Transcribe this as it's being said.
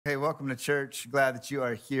Hey, welcome to church. Glad that you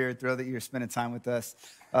are here. Thrilled that you're spending time with us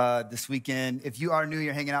this weekend. If you are new,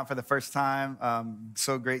 you're hanging out for the first time,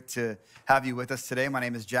 so great to have you with us today. My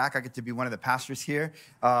name is Jack. I get to be one of the pastors here.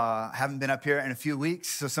 Haven't been up here in a few weeks,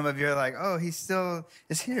 so some of you are like, oh, he still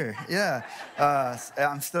is here. Yeah,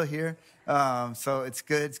 I'm still here. So it's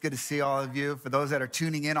good. It's good to see all of you. For those that are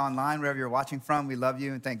tuning in online, wherever you're watching from, we love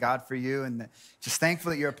you and thank God for you. And just thankful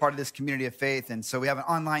that you're a part of this community of faith. And so we have an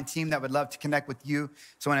online team that would love to connect with you.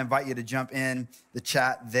 So I want to invite you to jump in the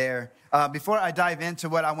chat there. Before I dive into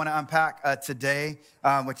what I want to unpack today,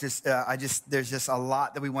 which is there's just a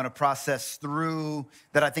lot that we want to process through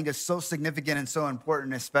that I think is so significant and so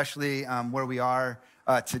important, especially where we are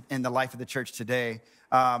in the life of the church today.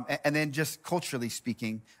 And then just culturally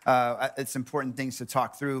speaking, it's important things to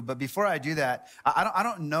talk through. But before I do that, I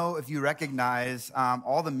don't know if you recognize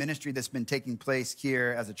all the ministry that's been taking place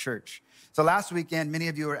here as a church. So last weekend, many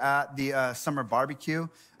of you were at the summer barbecue,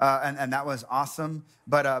 and that was awesome.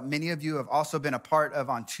 But many of you have also been a part of,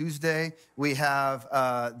 on Tuesday, we have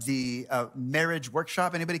the marriage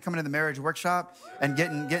workshop. Anybody coming to the marriage workshop and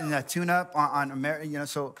getting a tune-up on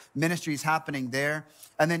so ministry is happening there.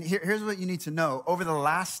 And then here's what you need to know. Over the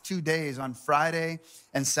last 2 days, on Friday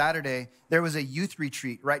and Saturday, there was a youth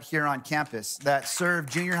retreat right here on campus that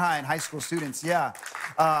served junior high and high school students. Yeah,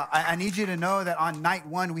 I need you to know that on night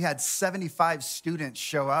one, we had 75 students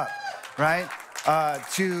show up, right?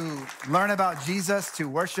 To learn about Jesus, to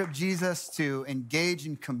worship Jesus, to engage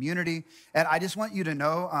in community. And I just want you to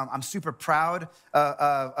know, I'm super proud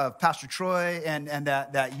of Pastor Troy and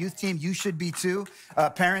that youth team. You should be too.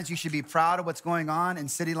 Parents, you should be proud of what's going on in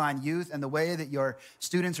Cityline Youth and the way that your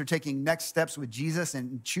students are taking next steps with Jesus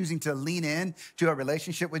and choosing to lean in to a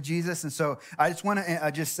relationship with Jesus. And so I just want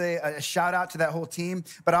to just say a shout out to that whole team.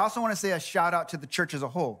 But I also want to say a shout out to the church as a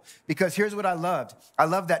whole, because here's what I loved. I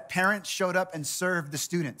love that parents showed up and served the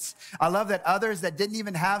students. I love that others that didn't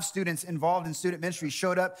even have students involved in student ministry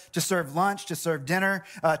showed up to serve lunch, to serve dinner,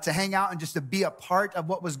 to hang out and just to be a part of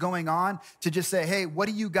what was going on, to just say, hey, what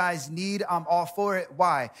do you guys need? I'm all for it.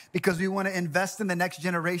 Why? Because we want to invest in the next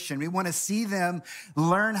generation. We want to see them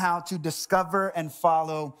learn how to discover and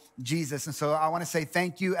follow Jesus. And so I want to say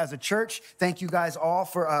thank you as a church. Thank you guys all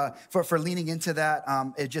for leaning into that.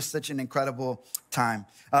 It's just such an incredible time.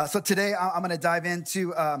 So today I'm going to dive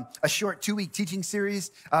into a short 2-week teaching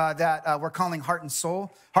series that we're calling Heart and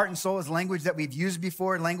Soul. Heart and Soul is language that we've used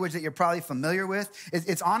before, language that you're probably familiar with.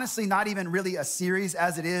 It's honestly not even really a series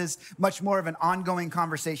as it is much more of an ongoing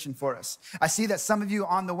conversation for us. I see that some of you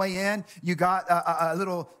on the way in, you got a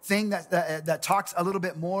little thing that talks a little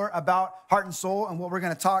bit more about heart and soul and what we're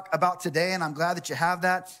going to talk about today, and I'm glad that you have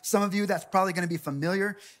that. Some of you, that's probably going to be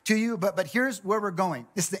familiar to you, but here's where we're going.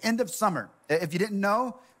 It's the end of summer. If you didn't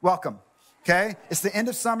know, welcome. Okay, it's the end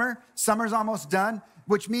of summer. Summer's almost done,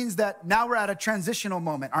 which means that now we're at a transitional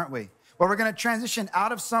moment, aren't we? Where we're going to transition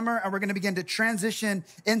out of summer and we're going to begin to transition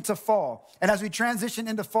into fall. And as we transition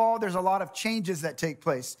into fall, there's a lot of changes that take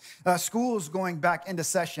place. Schools going back into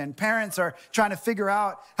session. Parents are trying to figure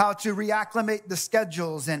out how to reacclimate the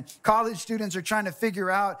schedules, and college students are trying to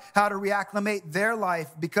figure out how to reacclimate their life,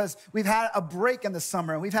 because we've had a break in the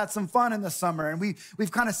summer and we've had some fun in the summer, and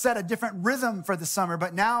we've kind of set a different rhythm for the summer,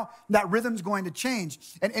 but now that rhythm's going to change.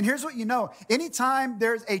 And here's what you know. Anytime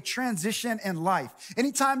there's a transition in life,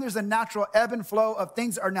 anytime there's a natural ebb and flow of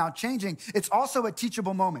things are now changing, it's also a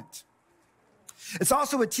teachable moment. It's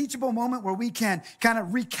also a teachable moment where we can kind of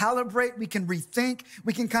recalibrate, we can rethink,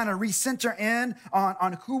 we can kind of recenter in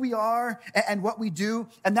on who we are and what we do.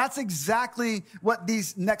 And that's exactly what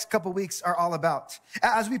these next couple weeks are all about.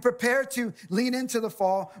 As we prepare to lean into the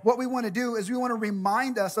fall, what we want to do is we want to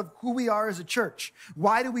remind us of who we are as a church.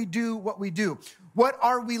 Why do we do what we do? What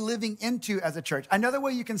are we living into as a church? Another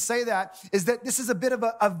way you can say that is that this is a bit of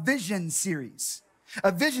a vision series.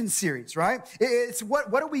 A vision series, right? It's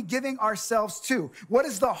what are we giving ourselves to? What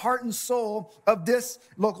is the heart and soul of this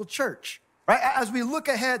local church, right? As we look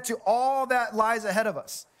ahead to all that lies ahead of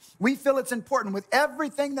us, we feel it's important with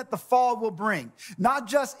everything that the fall will bring, not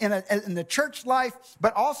just in the church life,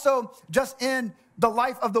 but also just in the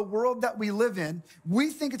life of the world that we live in.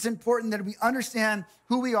 We think it's important that we understand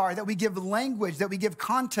who we are, that we give language, that we give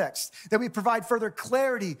context, that we provide further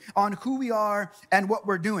clarity on who we are and what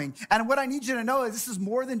we're doing. And what I need you to know is this is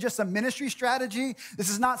more than just a ministry strategy. This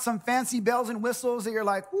is not some fancy bells and whistles that you're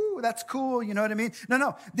like, ooh, that's cool, you know what I mean?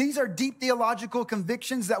 No. These are deep theological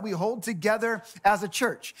convictions that we hold together as a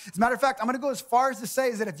church. As a matter of fact, I'm going to go as far as to say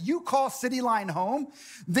is that if you call Cityline home,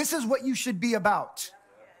 this is what you should be about.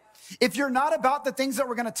 If you're not about the things that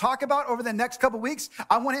we're going to talk about over the next couple weeks,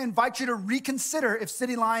 I want to invite you to reconsider if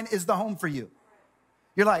Cityline is the home for you.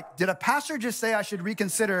 You're like, did a pastor just say I should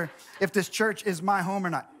reconsider if this church is my home or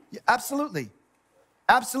not? Yeah, absolutely.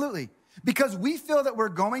 Absolutely. Because we feel that we're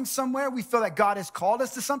going somewhere. We feel that God has called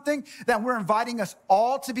us to something, that we're inviting us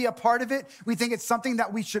all to be a part of it. We think it's something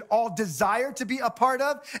that we should all desire to be a part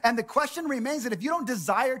of. And the question remains that if you don't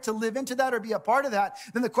desire to live into that or be a part of that,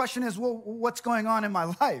 then the question is, well, what's going on in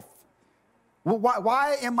my life? Well,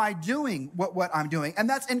 why am I doing what I'm doing? And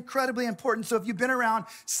that's incredibly important. So if you've been around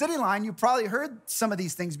Cityline, you probably heard some of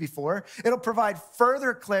these things before. It'll provide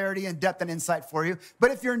further clarity and depth and insight for you.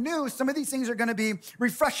 But if you're new, some of these things are going to be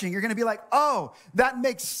refreshing. You're going to be like, oh, that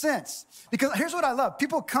makes sense. Because here's what I love.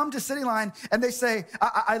 People come to Cityline and they say,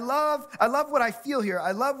 I love what I feel here.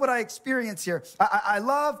 I love what I experience here. I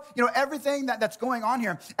love, everything that's going on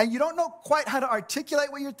here. And you don't know quite how to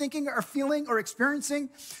articulate what you're thinking or feeling or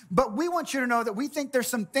experiencing. But we want you to know that we think there's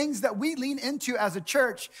some things that we lean into as a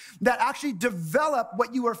church that actually develop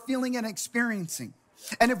what you are feeling and experiencing.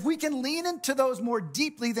 And if we can lean into those more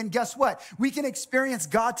deeply, then guess what? We can experience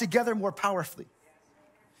God together more powerfully.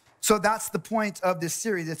 So that's the point of this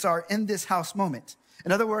series. It's our in this house moment.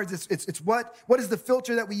 In other words, it's what is the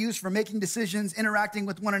filter that we use for making decisions, interacting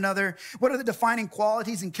with one another? What are the defining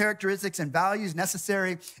qualities and characteristics and values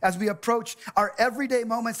necessary as we approach our everyday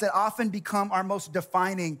moments that often become our most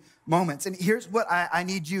defining moments? And here's what I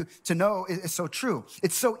need you to know is so true.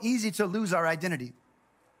 It's so easy to lose our identity.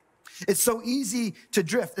 It's so easy to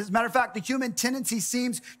drift. As a matter of fact, the human tendency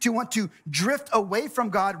seems to want to drift away from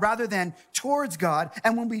God rather than towards God.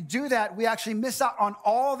 And when we do that, we actually miss out on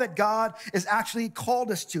all that God has actually called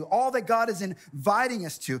us to, all that God is inviting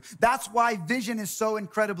us to. That's why vision is so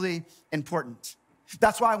incredibly important.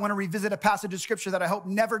 That's why I want to revisit a passage of scripture that I hope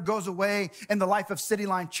never goes away in the life of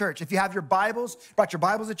Cityline Church. If you have your Bibles, brought your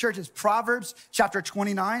Bibles to church, it's Proverbs chapter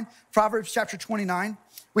 29. Proverbs chapter 29.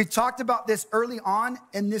 We talked about this early on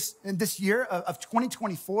in this year of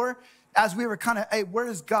 2024 as we were kind of, hey, where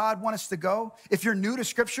does God want us to go? If you're new to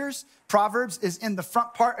scriptures, Proverbs is in the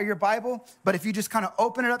front part of your Bible. But if you just kind of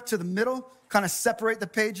open it up to the middle, kind of separate the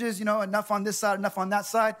pages, enough on this side, enough on that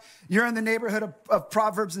side, you're in the neighborhood of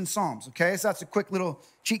Proverbs and Psalms, okay? So that's a quick little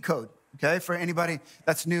cheat code, okay, for anybody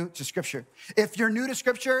that's new to scripture. If you're new to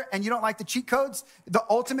scripture and you don't like the cheat codes, the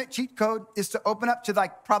ultimate cheat code is to open up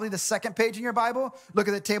to probably the second page in your Bible, look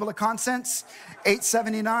at the table of contents,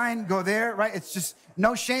 879, go there, right? It's just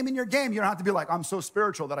no shame in your game. You don't have to be like, I'm so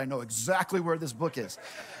spiritual that I know exactly where this book is.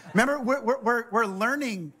 Remember, we're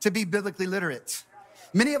learning to be biblically literate.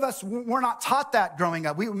 Many of us were not taught that growing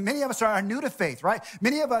up. Many of us are new to faith, right?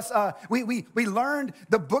 Many of us, we learned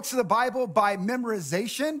the books of the Bible by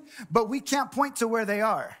memorization, but we can't point to where they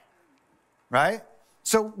are, right?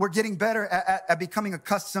 So we're getting better at becoming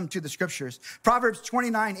accustomed to the scriptures. Proverbs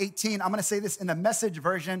 29:18, I'm going to say this in the Message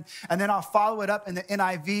version, and then I'll follow it up in the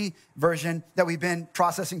NIV version that we've been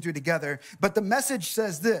processing through together. But the Message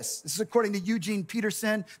says this. This is according to Eugene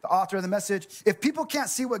Peterson, the author of the Message. If people can't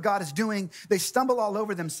see what God is doing, they stumble all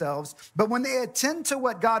over themselves. But when they attend to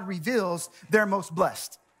what God reveals, they're most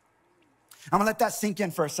blessed. I'm going to let that sink in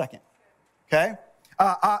for a second, okay?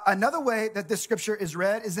 Another way that this scripture is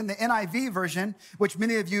read is in the NIV version, which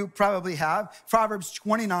many of you probably have. Proverbs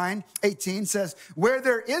 29:18 says, where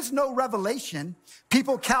there is no revelation,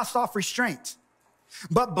 people cast off restraint.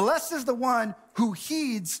 But blessed is the one who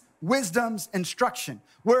heeds wisdom's instruction.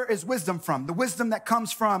 Where is wisdom from? The wisdom that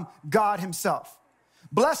comes from God himself.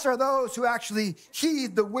 Blessed are those who actually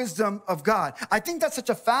heed the wisdom of God. I think that's such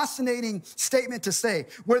a fascinating statement to say.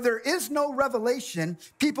 Where there is no revelation,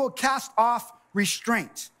 people cast off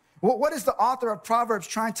restraint. What is the author of Proverbs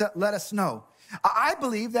trying to let us know? I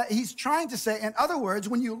believe that he's trying to say, in other words,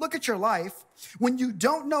 when you look at your life, when you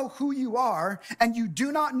don't know who you are and you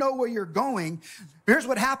do not know where you're going, here's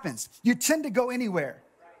what happens. You tend to go anywhere.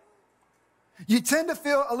 You tend to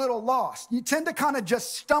feel a little lost. You tend to kind of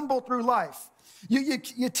just stumble through life. You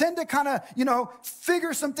tend to kind of,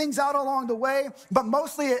 figure some things out along the way, but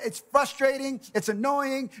mostly it's frustrating, it's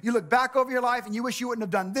annoying. You look back over your life and you wish you wouldn't have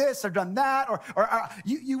done this or done that, or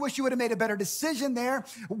you wish you would have made a better decision there.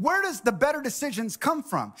 Where does the better decisions come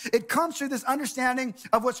from? It comes through this understanding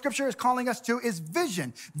of what Scripture is calling us to is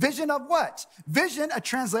vision. Vision of what? Vision, a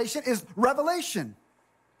translation, is revelation.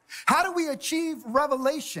 How do we achieve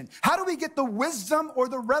revelation? How do we get the wisdom or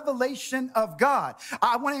the revelation of God?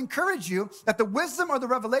 I want to encourage you that the wisdom or the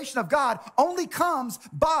revelation of God only comes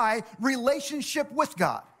by relationship with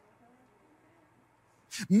God.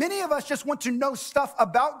 Many of us just want to know stuff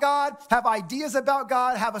about God, have ideas about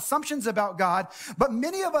God, have assumptions about God, but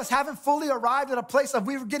many of us haven't fully arrived at a place of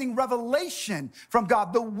we were getting revelation from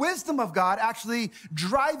God, the wisdom of God actually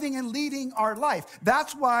driving and leading our life.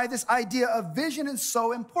 That's why this idea of vision is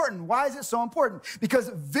so important. Why is it so important? Because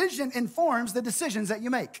vision informs the decisions that you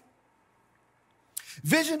make.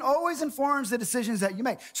 Vision always informs the decisions that you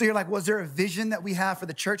make. So you're like, was there a vision that we have for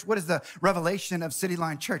the church? What is the revelation of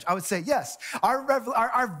Cityline Church? I would say yes.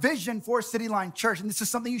 Our vision for Cityline Church, and this is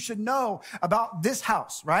something you should know about this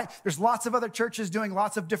house, right? There's lots of other churches doing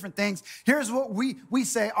lots of different things. Here's what we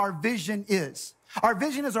say our vision is. Our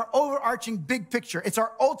vision is our overarching big picture. It's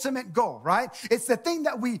our ultimate goal, right? It's the thing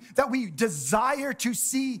that we desire to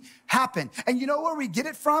see happen. And you know where we get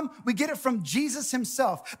it from? We get it from Jesus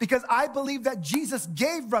himself, because I believe that Jesus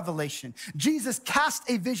gave revelation. Jesus cast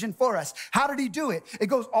a vision for us. How did he do it? It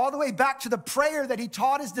goes all the way back to the prayer that he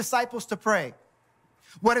taught his disciples to pray.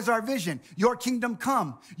 What is our vision? Your kingdom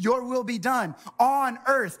come, your will be done on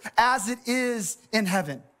earth as it is in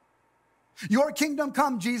heaven. Your kingdom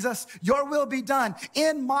come, Jesus. Your will be done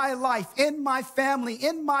in my life, in my family,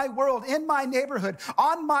 in my world, in my neighborhood,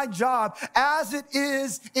 on my job, as it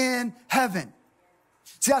is in heaven.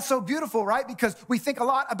 See, that's so beautiful, right? Because we think a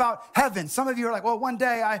lot about heaven. Some of you are like, well, one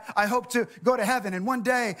day I hope to go to heaven, and one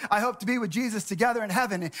day I hope to be with Jesus together in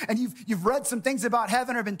heaven. And you've read some things about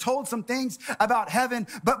heaven or been told some things about heaven,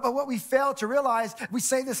 but what we fail to realize, we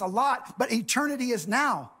say this a lot, but eternity is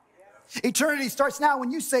now. Eternity starts now.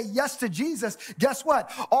 When you say yes to Jesus, guess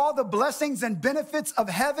what? All the blessings and benefits of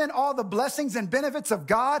heaven, all the blessings and benefits of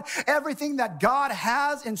God, everything that God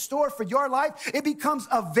has in store for your life, it becomes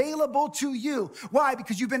available to you. Why?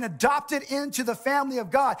 Because you've been adopted into the family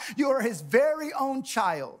of God. You are his very own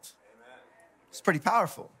child. Amen. It's pretty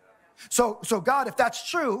powerful. So God, if that's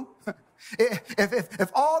true,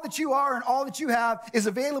 if all that you are and all that you have is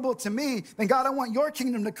available to me, then God, I want your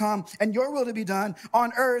kingdom to come and your will to be done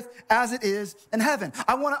on earth as it is in heaven.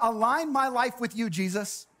 I want to align my life with you,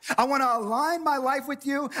 Jesus. I want to align my life with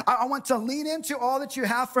you. I want to lean into all that you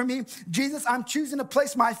have for me. Jesus, I'm choosing to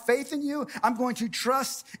place my faith in you. I'm going to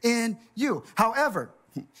trust in you. However,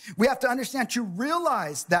 we have to understand, to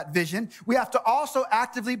realize that vision, we have to also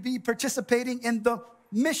actively be participating in the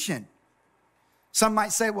mission. Some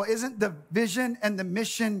might say, well, isn't the vision and the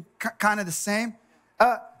mission kind of the same?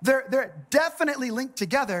 They're definitely linked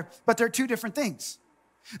together, but they're two different things.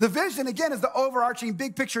 The vision, again, is the overarching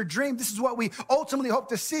big picture dream. This is what we ultimately hope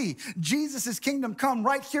to see. Jesus' kingdom come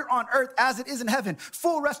right here on earth as it is in heaven.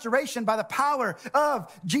 Full restoration by the power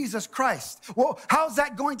of Jesus Christ. Well, how's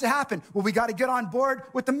that going to happen? Well, we got to get on board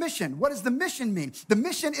with the mission. What does the mission mean? The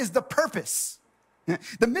mission is the purpose.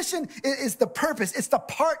 The mission is the purpose. It's the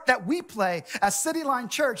part that we play as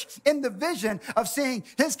Cityline Church in the vision of seeing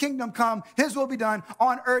his kingdom come, his will be done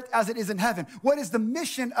on earth as it is in heaven. What is the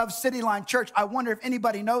mission of Cityline Church? I wonder if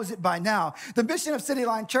anybody knows it by now. The mission of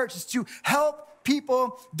Cityline Church is to help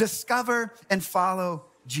people discover and follow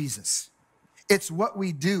Jesus. It's what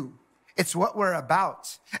we do. It's what we're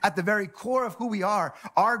about. At the very core of who we are,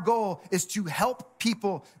 our goal is to help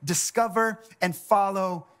people discover and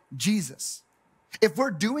follow Jesus. If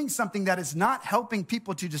we're doing something that is not helping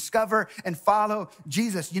people to discover and follow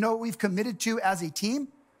Jesus, you know what we've committed to as a team?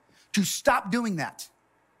 To stop doing that.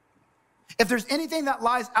 If there's anything that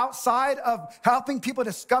lies outside of helping people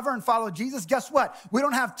discover and follow Jesus, guess what? We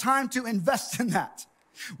don't have time to invest in that.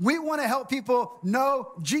 We want to help people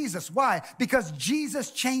know Jesus. Why? Because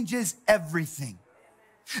Jesus changes everything.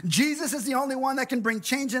 Jesus is the only one that can bring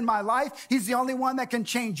change in my life. He's the only one that can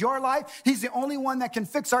change your life. He's the only one that can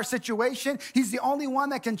fix our situation. He's the only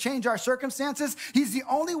one that can change our circumstances. He's the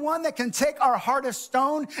only one that can take our heart of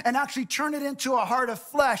stone and actually turn it into a heart of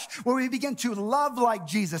flesh, where we begin to love like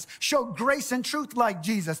Jesus, show grace and truth like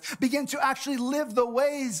Jesus, begin to actually live the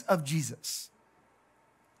ways of Jesus.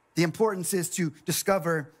 The importance is to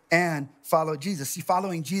discover and follow Jesus. See,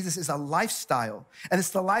 following Jesus is a lifestyle. And it's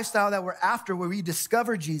the lifestyle that we're after, where we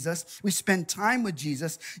discover Jesus. We spend time with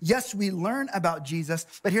Jesus. Yes, we learn about Jesus.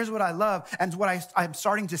 But here's what I love, and what I'm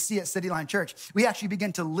starting to see at Cityline Church. We actually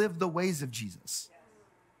begin to live the ways of Jesus.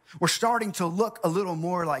 We're starting to look a little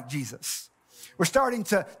more like Jesus. We're starting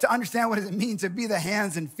to understand what it means to be the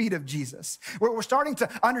hands and feet of Jesus. We're starting to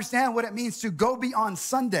understand what it means to go beyond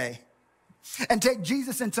Sunday and take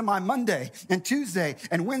Jesus into my Monday and Tuesday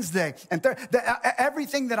and Wednesday and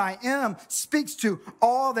everything that I am speaks to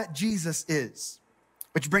all that Jesus is.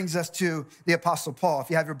 Which brings us to the Apostle Paul. If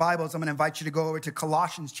you have your Bibles, I'm going to invite you to go over to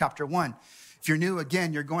Colossians chapter 1. If you're new,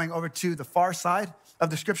 again, you're going over to the far side of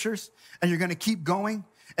the scriptures, and you're going to keep going.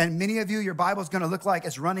 And many of you, your Bible's going to look like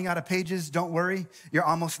it's running out of pages. Don't worry, you're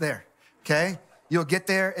almost there, okay? you'll get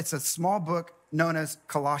there. It's a small book known as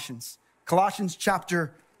Colossians. Colossians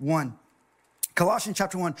chapter 1. Colossians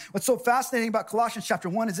chapter 1. What's so fascinating about Colossians chapter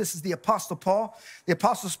 1 is this is the Apostle Paul. The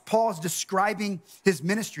Apostle Paul is describing his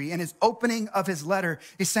ministry and his opening of his letter.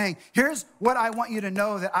 He's saying, here's what I want you to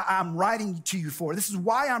know that I'm writing to you for. This is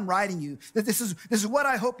why I'm writing you. That this is what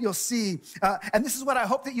I hope you'll see. And this is what I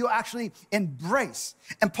hope that you'll actually embrace.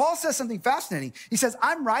 And Paul says something fascinating. He says,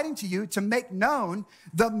 I'm writing to you to make known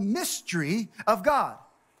the mystery of God.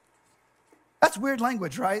 That's weird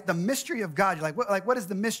language, right? The mystery of God. You're like, what is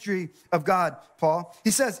the mystery of God, Paul?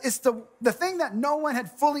 He says, it's the thing that no one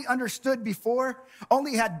had fully understood before,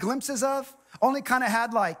 only had glimpses of, only kind of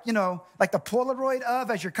had like the Polaroid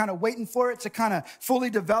of as you're kind of waiting for it to kind of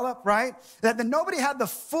fully develop, right? That nobody had the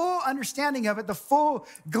full understanding of it, the full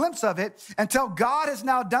glimpse of it, until God has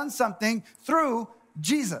now done something through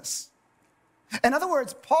Jesus. In other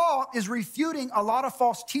words, Paul is refuting a lot of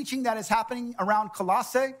false teaching that is happening around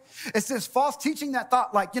Colossae. It's this false teaching that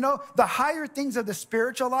thought the higher things of the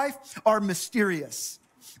spiritual life are mysterious.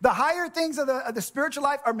 The higher things of the spiritual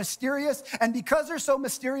life are mysterious. And because they're so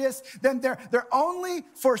mysterious, then they're only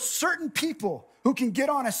for certain people who can get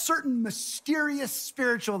on a certain mysterious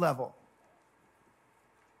spiritual level.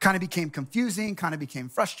 Kind of became confusing, kind of became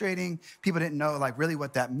frustrating. People didn't know really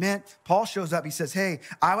what that meant. Paul shows up, he says, hey,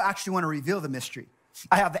 I actually want to reveal the mystery.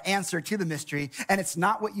 I have the answer to the mystery, and it's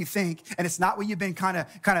not what you think, and it's not what you've been kind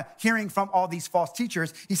of hearing from all these false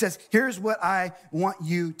teachers. He says, here's what I want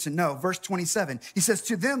you to know. Verse 27, he says,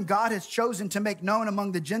 to them God has chosen to make known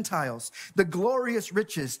among the Gentiles the glorious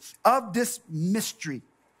riches of this mystery.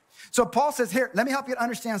 So Paul says, here, let me help you to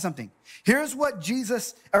understand something. Here's what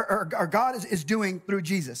Jesus, or God is doing through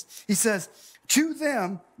Jesus. He says, to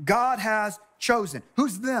them, God has chosen.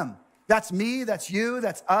 Who's them? That's me, that's you,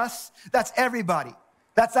 that's us, that's everybody.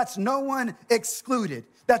 That's no one excluded.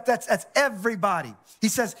 That's everybody. He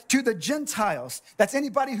says to the Gentiles, that's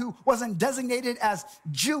anybody who wasn't designated as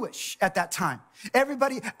Jewish at that time.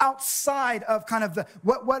 Everybody outside of kind of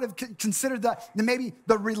what have considered maybe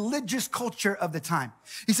the religious culture of the time.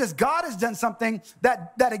 He says God has done something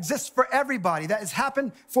that exists for everybody, that has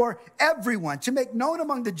happened for everyone, to make known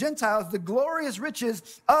among the Gentiles the glorious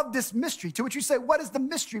riches of this mystery. To which you say, what is the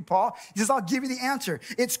mystery, Paul? He says, I'll give you the answer.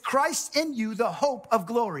 It's Christ in you, the hope of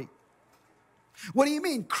glory. What do you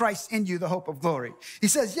mean, Christ in you, the hope of glory? He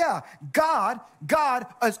says, yeah, God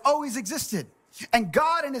has always existed. And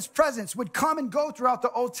God in his presence would come and go throughout the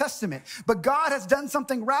Old Testament. But God has done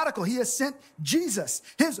something radical. He has sent Jesus,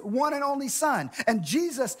 his one and only son. And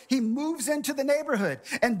Jesus, he moves into the neighborhood.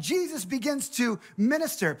 And Jesus begins to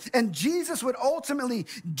minister. And Jesus would ultimately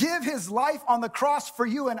give his life on the cross for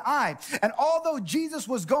you and I. And although Jesus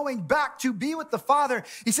was going back to be with the Father,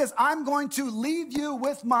 he says, I'm going to leave you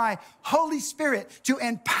with my Holy Spirit to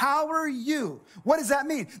empower you. What does that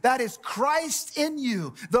mean? That is Christ in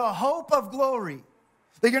you, the hope of glory.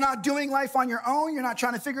 That you're not doing life on your own. You're not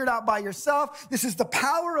trying to figure it out by yourself. This is the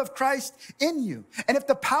power of Christ in you. And if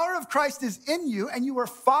the power of Christ is in you and you are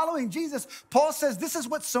following Jesus, Paul says this is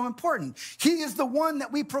what's so important. He is the one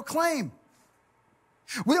that we proclaim.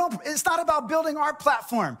 It's not about building our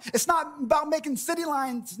platform. It's not about making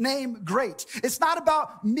Cityline's name great. It's not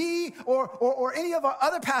about me or any of our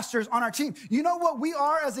other pastors on our team. You know what we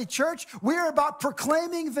are as a church? We're about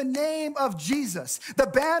proclaiming the name of Jesus, the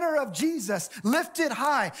banner of Jesus lifted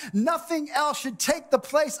high. Nothing else should take the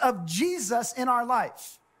place of Jesus in our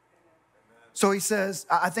life. So he says,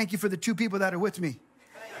 I thank you for the two people that are with me.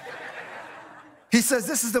 He says,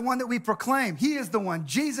 this is the one that we proclaim. He is the one.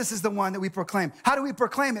 Jesus is the one that we proclaim. How do we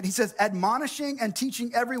proclaim it? He says, admonishing and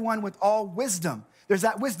teaching everyone with all wisdom. There's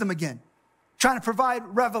that wisdom again. Trying to provide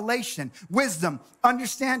revelation, wisdom,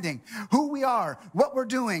 understanding who we are, what we're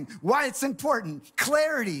doing, why it's important,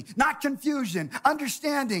 clarity, not confusion,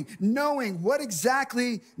 understanding, knowing what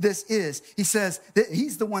exactly this is. He says that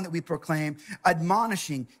he's the one that we proclaim,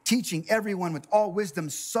 admonishing, teaching everyone with all wisdom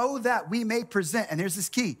so that we may present, and here's this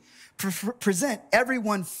key, present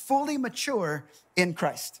everyone fully mature in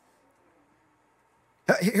Christ.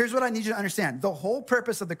 Here's what I need you to understand. The whole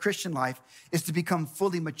purpose of the Christian life is to become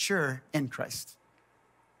fully mature in Christ,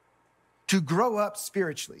 to grow up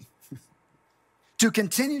spiritually, to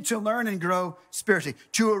continue to learn and grow spiritually,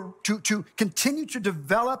 to continue to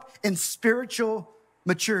develop in spiritual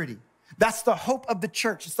maturity. That's the hope of the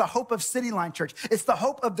church. It's the hope of Cityline Church. It's the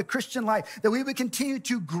hope of the Christian life, that we would continue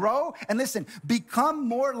to grow and listen, become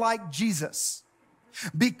more like Jesus.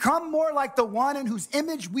 Become more like the one in whose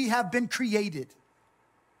image we have been created.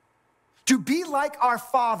 To be like our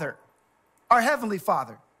Father, our Heavenly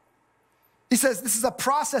Father. He says this is a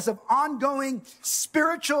process of ongoing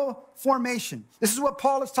spiritual formation. This is what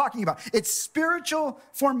Paul is talking about. It's spiritual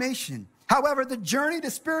formation. However, the journey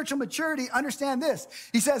to spiritual maturity, understand this,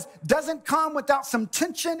 he says, doesn't come without some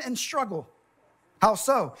tension and struggle. How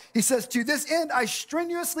so? He says, to this end, I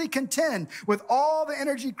strenuously contend with all the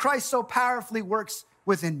energy Christ so powerfully works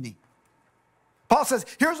within me. Paul says,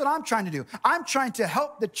 here's what I'm trying to do. I'm trying to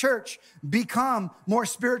help the church become more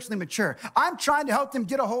spiritually mature. I'm trying to help them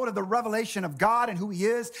get a hold of the revelation of God and who he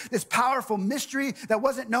is, this powerful mystery that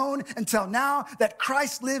wasn't known until now, that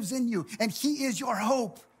Christ lives in you, and he is your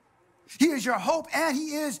hope. He is your hope and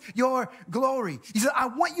he is your glory. He said, I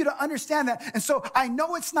want you to understand that. And so I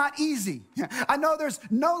know it's not easy. I know there's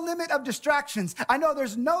no limit of distractions. I know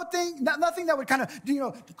there's nothing that would kind of,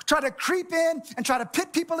 try to creep in and try to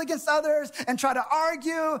pit people against others and try to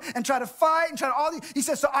argue and try to fight and try to all these. He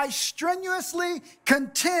says, so I strenuously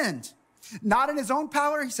contend, not in his own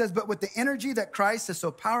power, he says, but with the energy that Christ has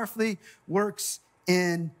so powerfully works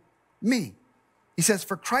in me. He says,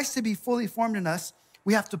 for Christ to be fully formed in us,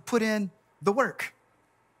 we have to put in the work.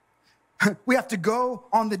 We have to go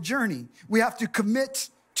on the journey. We have to commit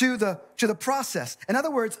to the process. In other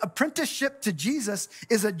words, apprenticeship to Jesus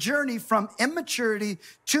is a journey from immaturity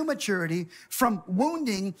to maturity, from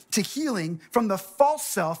wounding to healing, from the false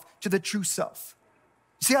self to the true self.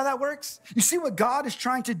 You see how that works? You see what God is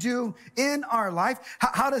trying to do in our life?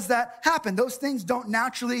 How does that happen? Those things don't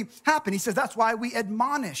naturally happen. He says that's why we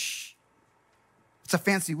admonish. It's a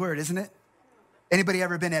fancy word, isn't it? Anybody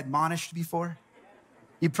ever been admonished before?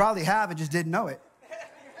 You probably have and just didn't know it,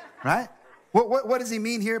 right? What does he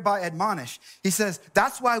mean here by admonish? He says,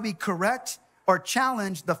 that's why we correct or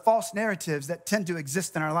challenge the false narratives that tend to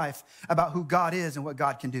exist in our life about who God is and what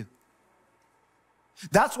God can do.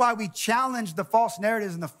 That's why we challenge the false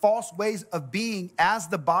narratives and the false ways of being as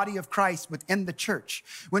the body of Christ within the church.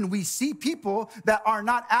 When we see people that are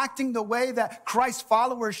not acting the way that Christ's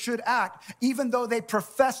followers should act, even though they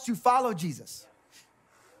profess to follow Jesus.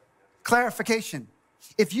 Clarification.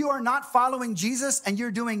 If you are not following Jesus and you're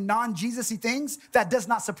doing non-Jesus-y things, that does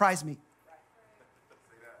not surprise me.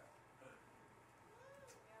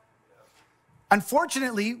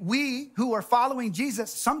 Unfortunately, we who are following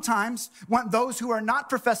Jesus sometimes want those who are not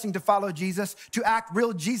professing to follow Jesus to act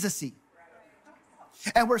real Jesus-y.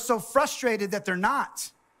 And we're so frustrated that they're not.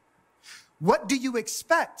 What do you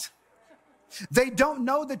expect? They don't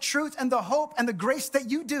know the truth and the hope and the grace that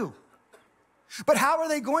you do. But how are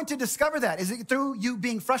they going to discover that? Is it through you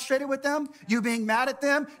being frustrated with them, you being mad at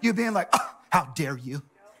them, you being like, oh, how dare you?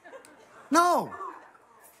 No.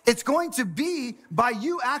 It's going to be by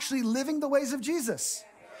you actually living the ways of Jesus.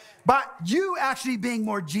 By you actually being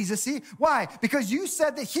more Jesus-y. Why? Because you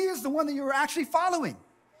said that he is the one that you were actually following.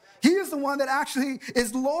 He is the one that actually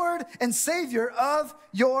is Lord and Savior of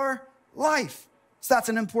your life. So that's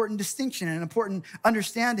an important distinction and an important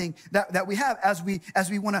understanding that we have as we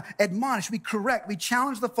want to admonish, we correct, we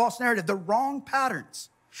challenge the false narrative, the wrong patterns.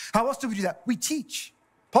 How else do we do that? We teach.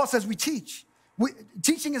 Paul says we teach.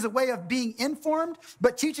 Teaching is a way of being informed,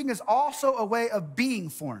 but teaching is also a way of being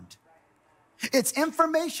formed. It's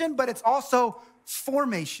information, but it's also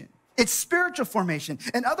formation. It's spiritual formation.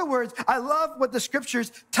 In other words, I love what the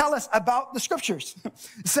scriptures tell us about the scriptures.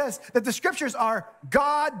 It says that the scriptures are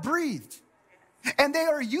God-breathed, and they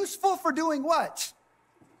are useful for doing what?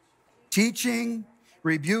 Teaching,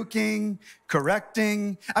 rebuking,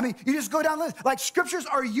 correcting. I mean, you just go down the list. Like, scriptures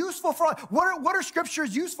are useful for, what are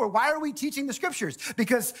scriptures used for? Why are we teaching the scriptures?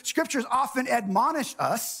 Because scriptures often admonish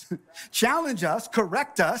us, challenge us,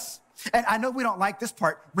 correct us. And I know we don't like this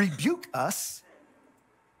part, rebuke us.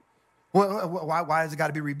 Well, why has it got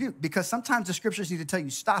to be rebuked? Because sometimes the scriptures need to tell you,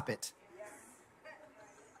 stop it.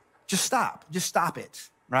 Just stop it,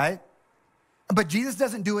 right? But Jesus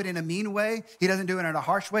doesn't do it in a mean way. He doesn't do it in a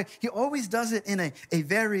harsh way. He always does it in a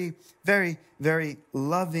very, very, very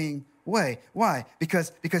loving way. Why?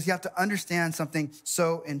 Because you have to understand something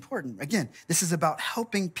so important. Again, this is about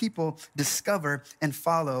helping people discover and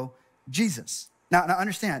follow Jesus. Now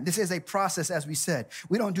understand, this is a process, as we said.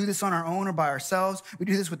 We don't do this on our own or by ourselves. We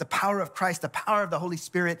do this with the power of Christ, the power of the Holy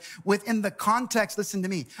Spirit, within the context, listen to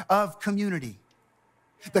me, of community.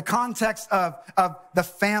 The context of the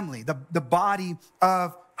family, the body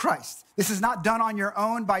of Christ. This is not done on your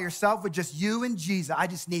own by yourself with just you and Jesus. I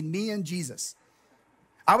just need me and Jesus.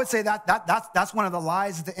 I would say that's one of the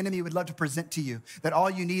lies that the enemy would love to present to you, that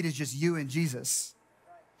all you need is just you and Jesus.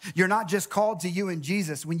 You're not just called to you and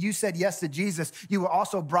Jesus. When you said yes to Jesus, you were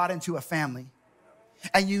also brought into a family.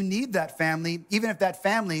 And you need that family, even if that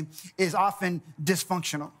family is often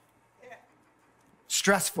dysfunctional,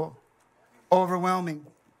 stressful, overwhelming,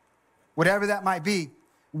 whatever that might be.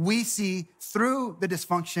 we see through the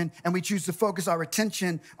dysfunction and we choose to focus our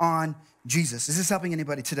attention on Jesus. Is this helping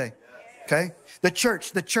anybody today? Okay? The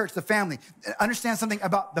church, the family. Understand something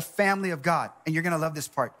about the family of God, and you're going to love this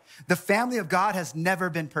part. The family of God has never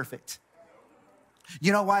been perfect.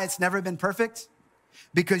 You know why it's never been perfect?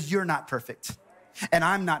 Because you're not perfect. And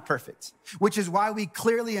I'm not perfect, which is why we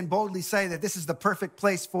clearly and boldly say that this is the perfect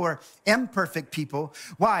place for imperfect people.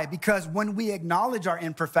 Why? Because when we acknowledge our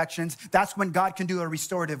imperfections, that's when God can do a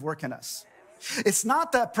restorative work in us. It's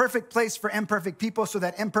not the perfect place for imperfect people so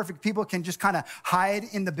that imperfect people can just kind of hide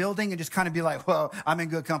in the building and just kind of be like, well, I'm in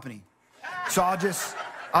good company. So I'll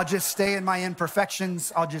just stay in my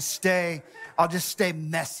imperfections. I'll just stay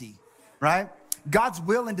messy, right? God's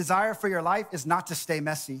will and desire for your life is not to stay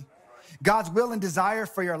messy. God's will and desire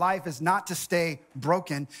for your life is not to stay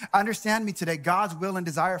broken. Understand me today. God's will and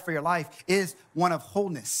desire for your life is one of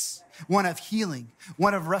wholeness, one of healing,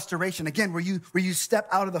 one of restoration. Again, where you step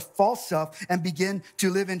out of the false self and begin to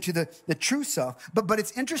live into the true self. But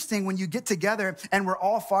it's interesting when you get together and we're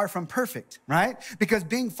all far from perfect, right? Because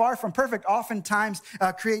being far from perfect oftentimes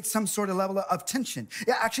creates some sort of level of tension.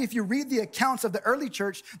 Yeah, actually, if you read the accounts of the early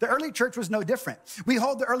church was no different. We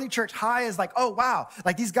hold the early church high as like, oh, wow,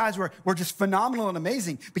 like these guys were just phenomenal and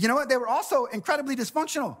amazing. But you know what? They were also incredibly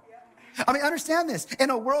dysfunctional. I mean, understand this. In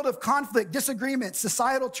a world of conflict, disagreement,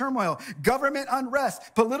 societal turmoil, government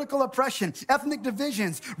unrest, political oppression, ethnic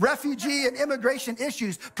divisions, refugee and immigration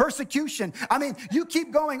issues, persecution. I mean, you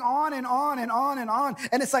keep going on and on and on and on.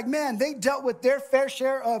 And it's like, man, they dealt with their fair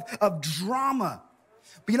share of drama.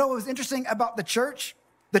 But you know what was interesting about the church?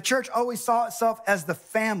 The church always saw itself as the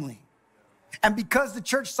family. And because the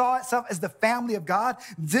church saw itself as the family of God,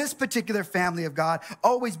 this particular family of God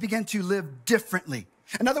always began to live differently.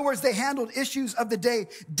 In other words, they handled issues of the day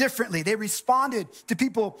differently. They responded to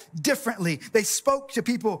people differently. They spoke to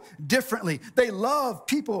people differently. They loved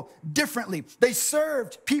people differently. They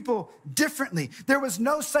served people differently. There was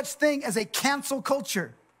no such thing as a cancel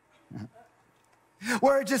culture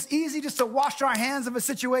where it's just easy just to wash our hands of a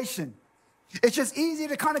situation. It's just easy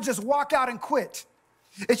to kind of just walk out and quit.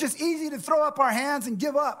 It's just easy to throw up our hands and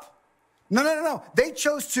give up. No. They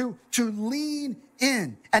chose to lean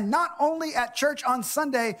in. And not only at church on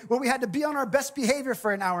Sunday, where we had to be on our best behavior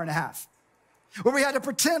for an hour and a half, where we had to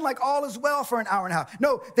pretend like all is well for an hour and a half.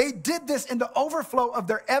 No, they did this in the overflow of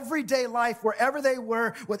their everyday life, wherever they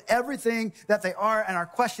were, with everything that they are. And our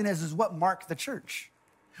question is what marked the church?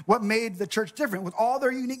 What made the church different with all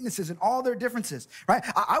their uniquenesses and all their differences, right?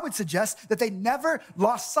 I would suggest that they never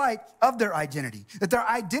lost sight of their identity, that their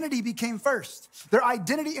identity became first, their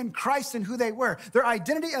identity in Christ and who they were, their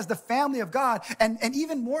identity as the family of God, and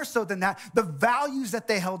even more so than that, the values that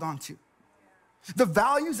they held on to, the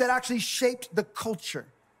values that actually shaped the culture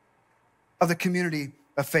of the community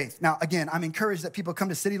of faith. Now, again, I'm encouraged that people come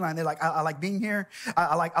to Cityline. They're like, I like being here.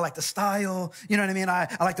 I like the style. You know what I mean? I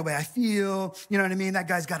like the way I feel. You know what I mean? That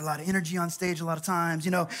guy's got a lot of energy on stage a lot of times,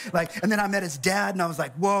 you know, like, and then I met his dad and I was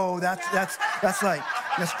like, whoa,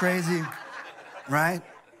 that's crazy, right?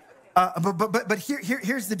 But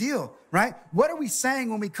here's the deal, right? What are we saying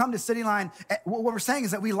when we come to Cityline? What we're saying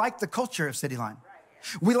is that we like the culture of Cityline.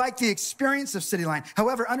 We like the experience of Cityline.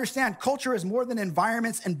 However, understand, culture is more than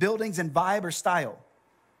environments and buildings and vibe or style.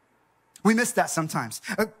 We miss that sometimes.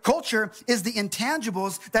 Culture is the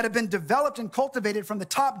intangibles that have been developed and cultivated from the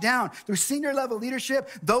top down through senior level leadership,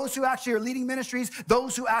 those who actually are leading ministries,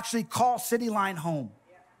 those who actually call Cityline home.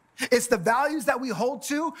 It's the values that we hold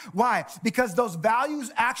to. Why? Because those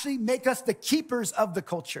values actually make us the keepers of the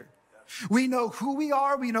culture. We know who we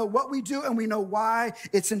are, we know what we do, and we know why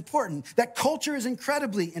it's important. That culture is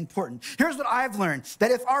incredibly important. Here's what I've learned,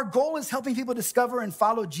 that if our goal is helping people discover and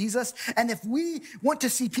follow Jesus, and if we want to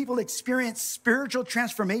see people experience spiritual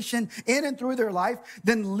transformation in and through their life,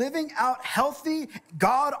 then living out healthy,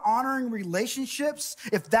 God-honoring relationships,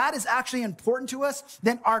 if that is actually important to us,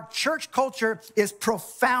 then our church culture is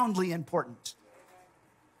profoundly important.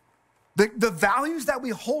 The values that we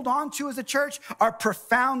hold on to as a church are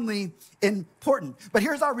profoundly important. But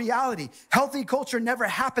here's our reality. Healthy culture never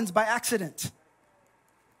happens by accident.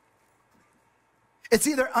 It's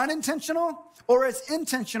either unintentional or it's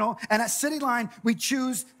intentional. And at Cityline, we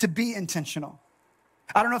choose to be intentional.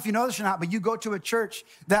 I don't know if you know this or not, but you go to a church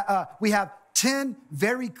that we have 10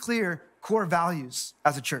 very clear core values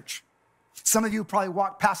as a church. Some of you probably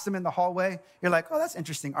walk past them in the hallway. You're like, oh, that's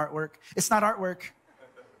interesting artwork. It's not artwork.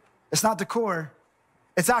 It's not decor.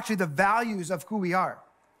 It's actually the values of who we are.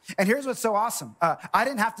 And here's what's so awesome. I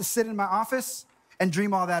didn't have to sit in my office and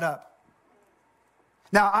dream all that up.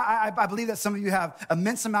 Now, I believe that some of you have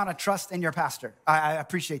immense amount of trust in your pastor. I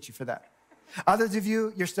appreciate you for that. Others of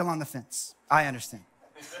you, you're still on the fence. I understand.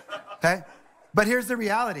 okay? But here's the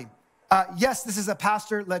reality. Yes, this is a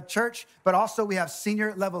pastor-led church, but also we have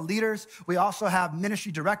senior-level leaders. We also have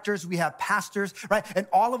ministry directors. We have pastors, right? And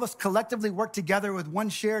all of us collectively work together with one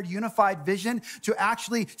shared, unified vision to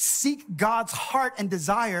actually seek God's heart and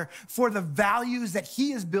desire for the values that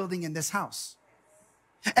he is building in this house.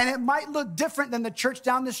 And it might look different than the church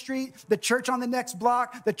down the street, the church on the next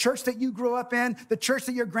block, the church that you grew up in, the church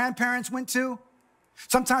that your grandparents went to.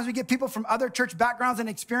 Sometimes we get people from other church backgrounds and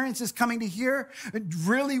experiences coming to here,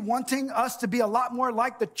 really wanting us to be a lot more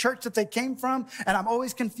like the church that they came from. And I'm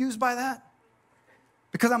always confused by that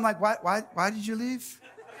because I'm like, why did you leave?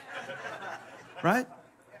 Right?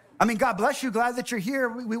 I mean, God bless you. Glad that you're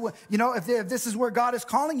here. If this is where God is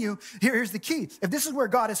calling you, here's the key. If this is where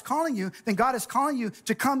God is calling you, then God is calling you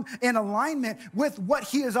to come in alignment with what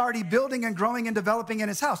he is already building and growing and developing in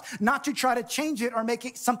his house, not to try to change it or make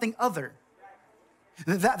it something other.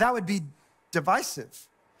 That would be divisive.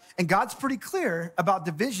 And God's pretty clear about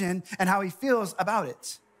division and how he feels about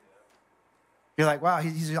it. You're like, wow,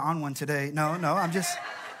 he's on one today. No,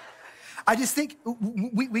 I just think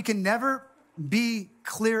we can never be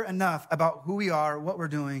clear enough about who we are, what we're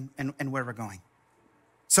doing, and where we're going.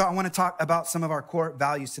 So I want to talk about some of our core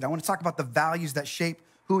values today. I want to talk about the values that shape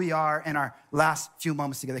who we are in our last few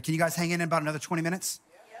moments together. Can you guys hang in about another 20 minutes?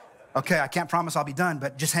 Okay, I can't promise I'll be done,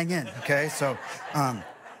 but just hang in, okay? So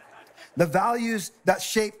the values that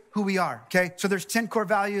shape who we are, okay? So there's 10 core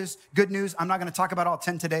values. Good news, I'm not gonna talk about all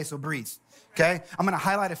 10 today, so breathe. Okay, I'm gonna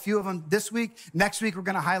highlight a few of them this week. Next week, we're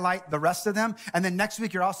gonna highlight the rest of them. And then next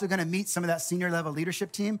week, you're also gonna meet some of that senior level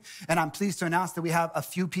leadership team. And I'm pleased to announce that we have a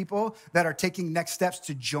few people that are taking next steps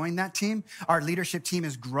to join that team. Our leadership team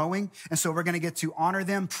is growing. And so we're gonna get to honor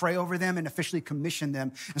them, pray over them, and officially commission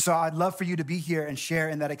them. And so I'd love for you to be here and share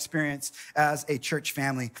in that experience as a church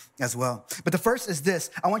family as well. But the first is this.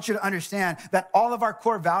 I want you to understand that all of our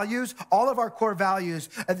core values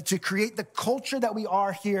to create the culture that we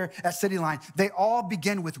are here at Cityline, they all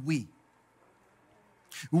begin with we.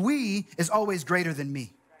 We is always greater than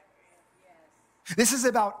me. This is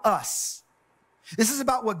about us. This is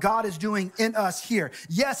about what God is doing in us here.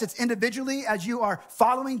 Yes, it's individually as you are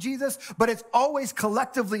following Jesus, but it's always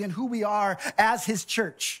collectively in who we are as his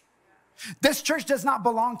church. This church does not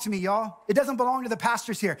belong to me, y'all. It doesn't belong to the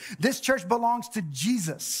pastors here. This church belongs to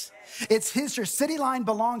Jesus. It's his church. Cityline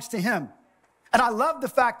belongs to him. And I love the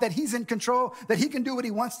fact that he's in control, that he can do what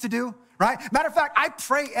he wants to do, right? Matter of fact, I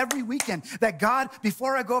pray every weekend that God,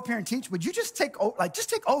 before I go up here and teach, would you just take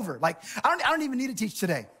over? Like, I don't even need to teach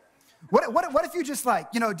today. What if you just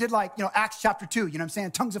did Acts chapter 2, you know what I'm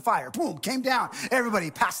saying? Tongues of fire, boom, came down.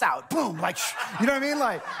 Everybody passed out, boom, you know what I mean?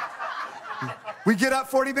 Like, we get up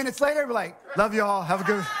 40 minutes later, we're like, love you all, have a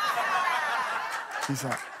good, peace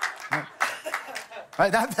out. Right?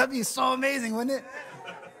 That'd be so amazing, wouldn't it?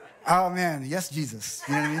 Oh man, yes, Jesus,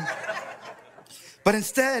 you know what I mean? But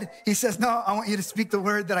instead, he says, no, I want you to speak the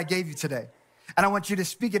word that I gave you today. And I want you to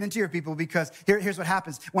speak it into your people because here's what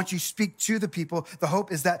happens. Once you speak to the people, the hope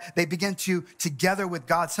is that they begin to, together with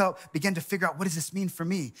God's help, begin to figure out what does this mean for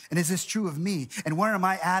me? And is this true of me? And where am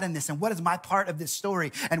I at in this? And what is my part of this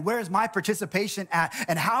story? And where is my participation at?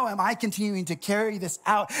 And how am I continuing to carry this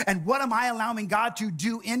out? And what am I allowing God to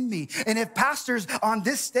do in me? And if pastors on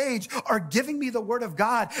this stage are giving me the word of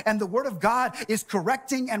God and the word of God is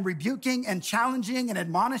correcting and rebuking and challenging and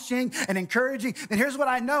admonishing and encouraging, then here's what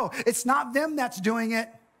I know. It's not them that's doing it.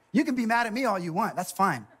 You can be mad at me all you want. That's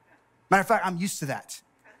fine. Matter of fact, I'm used to that.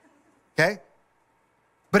 Okay?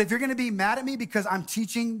 But if you're going to be mad at me because I'm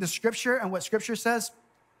teaching the scripture and what scripture says,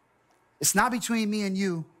 it's not between me and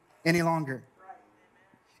you any longer.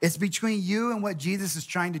 It's between you and what Jesus is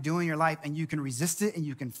trying to do in your life, and you can resist it and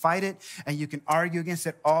you can fight it and you can argue against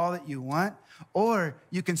it all that you want, or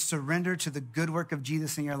you can surrender to the good work of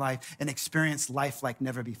Jesus in your life and experience life like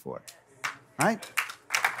never before. Right?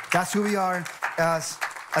 That's who we are as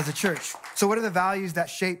a church. So what are the values that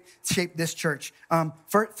shape this church?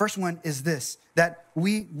 First one is this, that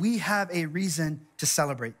we have a reason to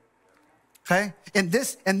celebrate. Okay? In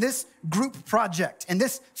this group project, in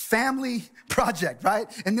this family project, right?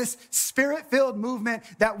 In this spirit-filled movement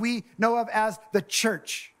that we know of as the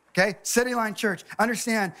church, okay? Cityline Church,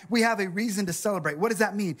 understand we have a reason to celebrate. What does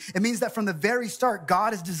that mean? It means that from the very start,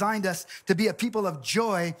 God has designed us to be a people of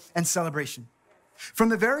joy and celebration. From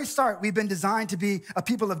the very start, we've been designed to be a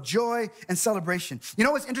people of joy and celebration. You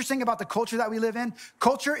know what's interesting about the culture that we live in?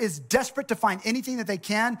 Culture is desperate to find anything that they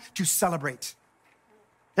can to celebrate.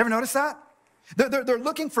 You ever notice that? They're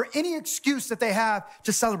looking for any excuse that they have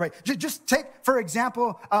to celebrate. Just take, for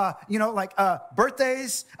example,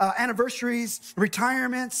 birthdays, anniversaries,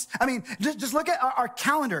 retirements. I mean, just look at our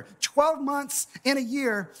calendar, 12 months in a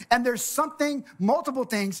year, and there's multiple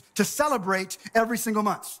things to celebrate every single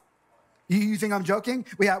month. You think I'm joking?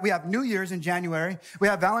 We have New Year's in January. We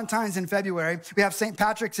have Valentine's in February. We have St.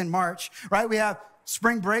 Patrick's in March, right? We have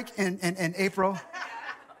spring break in April.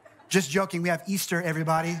 Just joking. We have Easter,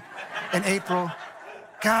 everybody, in April.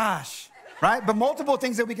 Gosh, right? But multiple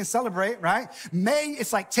things that we can celebrate, right? May,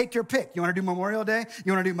 it's like take your pick. You want to do Memorial Day?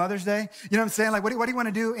 You want to do Mother's Day? You know what I'm saying? Like, what do you want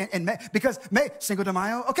to do in May? Because May, Cinco de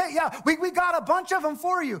Mayo. Okay, yeah, we got a bunch of them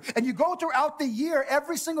for you. And you go throughout the year,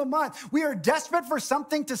 every single month. We are desperate for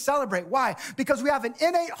something to celebrate. Why? Because we have an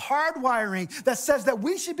innate hardwiring that says that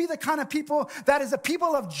we should be the kind of people that is a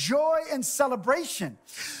people of joy and celebration.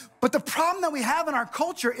 But the problem that we have in our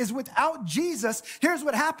culture is without Jesus, here's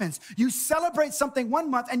what happens. You celebrate something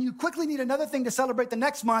one month and you quickly need another thing to celebrate the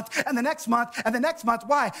next month and the next month and the next month.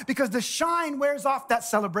 Why? Because the shine wears off that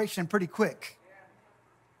celebration pretty quick.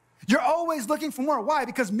 You're always looking for more. Why?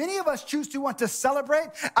 Because many of us choose to want to celebrate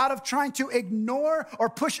out of trying to ignore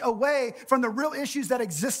or push away from the real issues that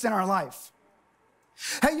exist in our life.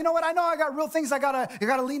 Hey, you know what? I know I got real things I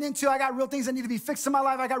gotta lean into. I got real things that need to be fixed in my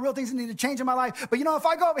life. I got real things that need to change in my life. But you know, if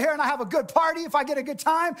I go over here and I have a good party, if I get a good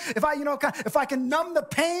time, if I can numb the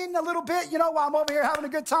pain a little bit, while I'm over here having a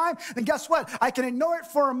good time, then guess what? I can ignore it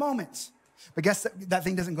for a moment. But guess that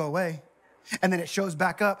thing doesn't go away. And then it shows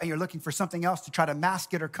back up and you're looking for something else to try to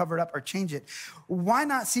mask it or cover it up or change it. Why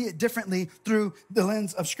not see it differently through the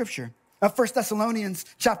lens of Scripture? 1 Thessalonians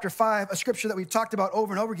chapter 5, a scripture that we've talked about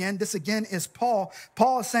over and over again. This again is Paul.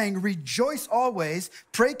 Paul is saying, rejoice always,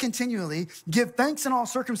 pray continually, give thanks in all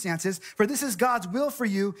circumstances, for this is God's will for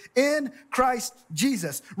you in Christ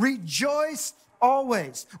Jesus. Rejoice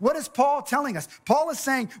always. What is Paul telling us? Paul is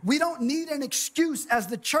saying we don't need an excuse as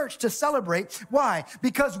the church to celebrate. Why?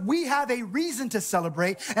 Because we have a reason to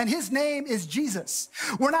celebrate, and his name is Jesus.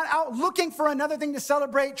 We're not out looking for another thing to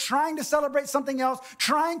celebrate, trying to celebrate something else,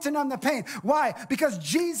 trying to numb the pain. Why? Because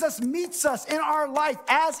Jesus meets us in our life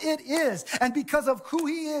as it is, and because of who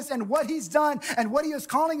he is and what he's done and what he is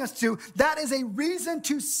calling us to, that is a reason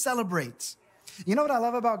to celebrate. You know what I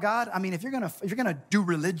love about God? I mean, if you're gonna do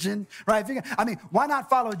religion, right? Why not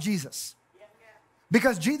follow Jesus?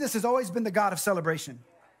 Because Jesus has always been the God of celebration.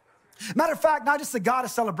 Matter of fact, not just the God of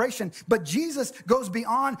celebration, but Jesus goes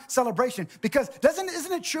beyond celebration. Because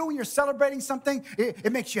isn't it true when you're celebrating something,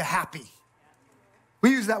 it makes you happy?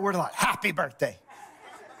 We use that word a lot. Happy birthday,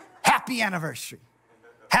 happy anniversary,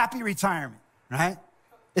 happy retirement, right?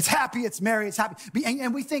 It's happy, it's merry, it's happy.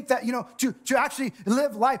 And we think that, to actually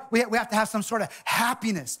live life, we have to have some sort of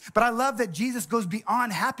happiness. But I love that Jesus goes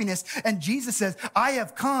beyond happiness. And Jesus says, I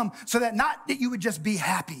have come so that not that you would just be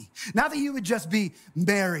happy, not that you would just be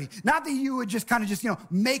merry, not that you would just kind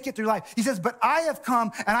of make it through life. He says, but I have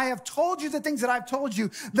come and I have told you the things that I've told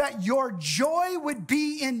you, that your joy would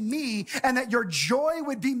be in me and that your joy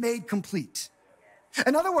would be made complete.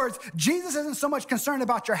 In other words, Jesus isn't so much concerned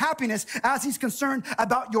about your happiness as he's concerned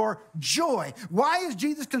about your joy. Why is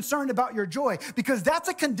Jesus concerned about your joy? Because that's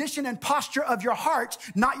a condition and posture of your heart,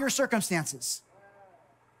 not your circumstances.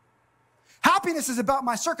 Happiness is about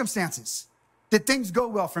my circumstances. Did things go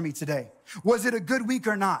well for me today? Was it a good week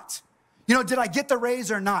or not? Did I get the raise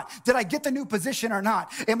or not? Did I get the new position or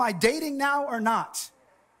not? Am I dating now or not?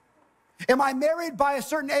 Am I married by a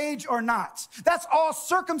certain age or not? That's all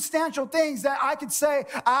circumstantial things that I could say,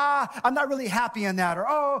 I'm not really happy in that, or,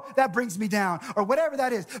 oh, that brings me down, or whatever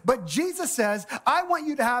that is. But Jesus says, I want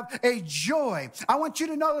you to have a joy. I want you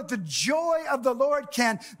to know that the joy of the Lord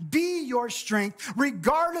can be your strength,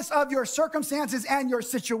 regardless of your circumstances and your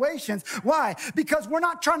situations. Why? Because we're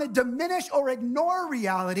not trying to diminish or ignore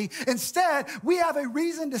reality. Instead, we have a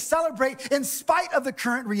reason to celebrate in spite of the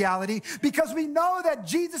current reality, because we know that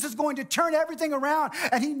Jesus is going to turn everything around,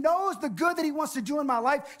 and he knows the good that he wants to do in my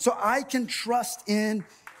life, so I can trust in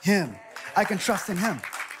him. I can trust in him.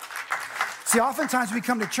 See, oftentimes we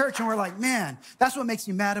come to church and we're like, man, that's what makes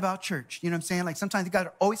me mad about church. You know what I'm saying? Like sometimes you guys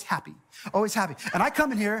are always happy, always happy. And I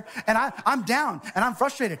come in here and I'm down and I'm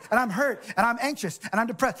frustrated and I'm hurt and I'm anxious and I'm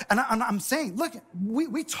depressed. And I'm saying, look,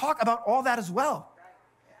 we talk about all that as well.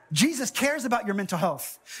 Jesus cares about your mental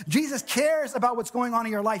health. Jesus cares about what's going on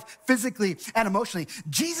in your life physically and emotionally.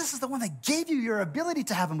 Jesus is the one that gave you your ability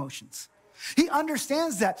to have emotions. He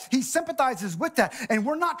understands that. He sympathizes with that. And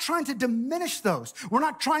we're not trying to diminish those. We're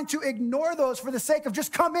not trying to ignore those for the sake of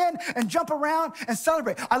just come in and jump around and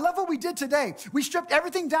celebrate. I love what we did today. We stripped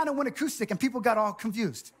everything down and went acoustic, and people got all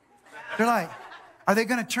confused. They're like, Are they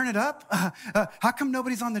going to turn it up? How come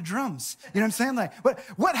nobody's on the drums? You know what I'm saying? Like,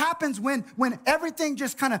 what happens when everything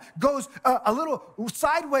just kind of goes a little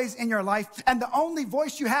sideways in your life and the only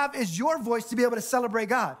voice you have is your voice to be able to celebrate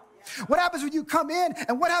God? What happens when you come in,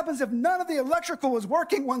 and what happens if none of the electrical was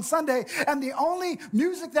working one Sunday and the only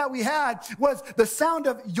music that we had was the sound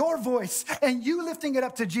of your voice and you lifting it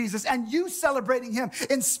up to Jesus and you celebrating him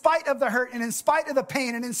in spite of the hurt and in spite of the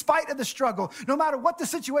pain and in spite of the struggle, no matter what the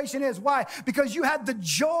situation is? Why? Because you had the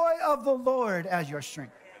joy of the Lord as your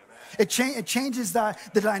strength. It changes the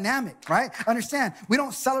dynamic, right? Understand, we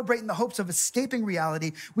don't celebrate in the hopes of escaping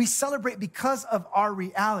reality. We celebrate because of our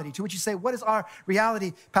reality. To which you say, what is our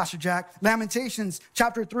reality, Pastor Jack? Lamentations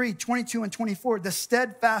chapter 3, 22 and 24. The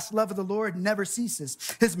steadfast love of the Lord never ceases.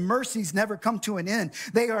 His mercies never come to an end.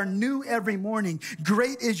 They are new every morning.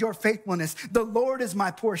 Great is your faithfulness. The Lord is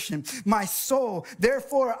my portion, my soul.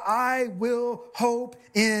 Therefore, I will hope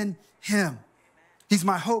in him. He's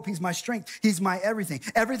my hope. He's my strength. He's my everything.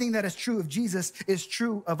 Everything that is true of Jesus is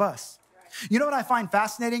true of us. You know what I find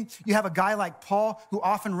fascinating? You have a guy like Paul who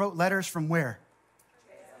often wrote letters from where?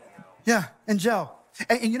 Yeah, in jail.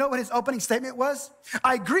 And you know what his opening statement was?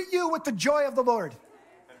 I greet you with the joy of the Lord.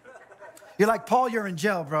 You're like, Paul, you're in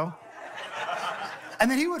jail, bro. And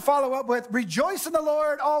then he would follow up with, rejoice in the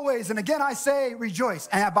Lord always. And again, I say rejoice.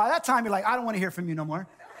 And by that time, you're like, I don't want to hear from you no more.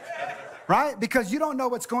 Right? Because you don't know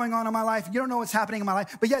what's going on in my life. You don't know what's happening in my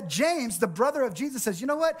life. But yet James, the brother of Jesus, says, you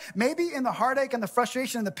know what? Maybe in the heartache and the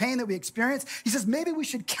frustration and the pain that we experience, he says, maybe we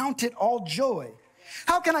should count it all joy.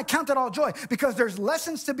 How can I count it all joy? Because there's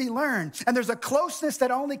lessons to be learned, and there's a closeness that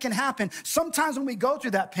only can happen sometimes when we go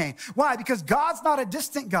through that pain. Why? Because God's not a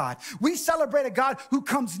distant God. We celebrate a God who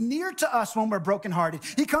comes near to us when we're brokenhearted.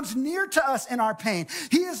 He comes near to us in our pain.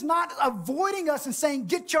 He is not avoiding us and saying,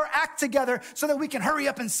 get your act together so that we can hurry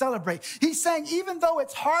up and celebrate. He's saying, even though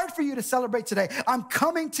it's hard for you to celebrate today, I'm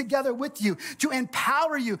coming together with you to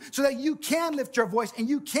empower you so that you can lift your voice and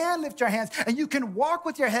you can lift your hands and you can walk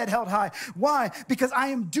with your head held high. Why? Because I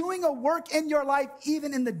am doing a work in your life,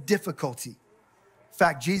 even in the difficulty. In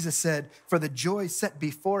fact, Jesus said, for the joy set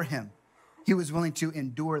before him, he was willing to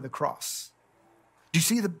endure the cross. Do you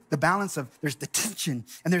see the balance of there's the tension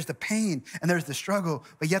and there's the pain and there's the struggle,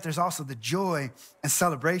 but yet there's also the joy and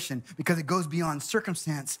celebration because it goes beyond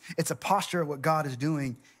circumstance. It's a posture of what God is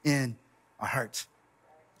doing in our hearts.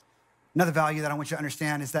 Another value that I want you to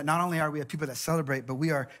understand is that not only are we a people that celebrate, but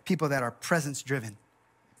we are people that are presence-driven.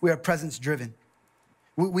 We are presence-driven.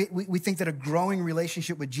 We think that a growing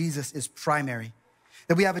relationship with Jesus is primary,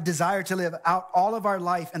 that we have a desire to live out all of our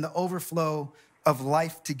life in the overflow of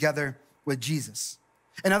life together with Jesus.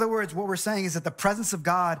 In other words, what we're saying is that the presence of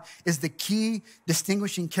God is the key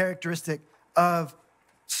distinguishing characteristic of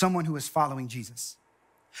someone who is following Jesus.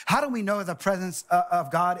 How do we know the presence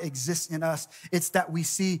of God exists in us? It's that we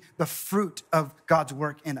see the fruit of God's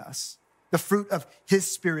work in us, the fruit of his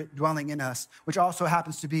Spirit dwelling in us, which also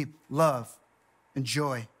happens to be love and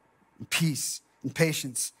joy and peace and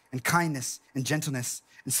patience and kindness and gentleness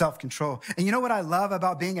and self-control. And you know what I love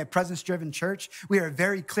about being a presence-driven church? We are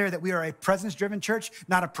very clear that we are a presence-driven church,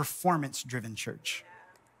 not a performance-driven church.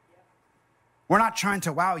 We're not trying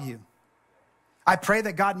to wow you. I pray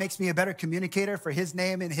that God makes me a better communicator for his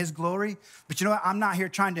name and his glory. But you know what? I'm not here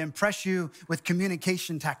trying to impress you with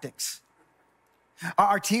communication tactics.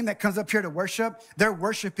 Our team that comes up here to worship, they're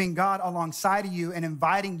worshiping God alongside of you and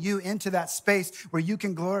inviting you into that space where you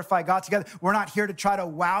can glorify God together. We're not here to try to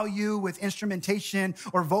wow you with instrumentation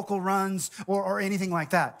or vocal runs or anything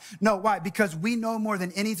like that. No, why? Because we know more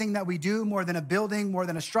than anything that we do, more than a building, more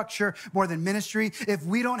than a structure, more than ministry. If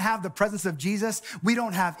we don't have the presence of Jesus, we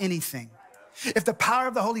don't have anything. If the power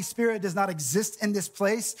of the Holy Spirit does not exist in this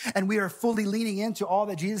place and we are fully leaning into all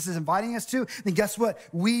that Jesus is inviting us to, then guess what?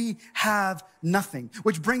 We have nothing.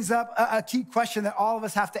 Which brings up a key question that all of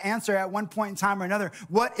us have to answer at one point in time or another.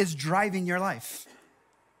 What is driving your life?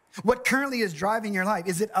 What currently is driving your life?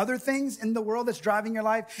 Is it other things in the world that's driving your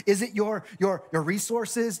life? Is it your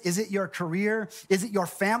resources? Is it your career? Is it your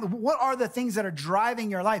family? What are the things that are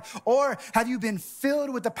driving your life? Or have you been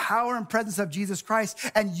filled with the power and presence of Jesus Christ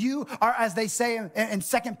and you are, as they say in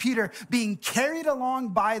 2 Peter, being carried along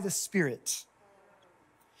by the Spirit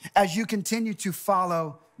as you continue to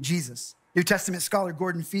follow Jesus? New Testament scholar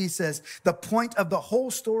Gordon Fee says, the point of the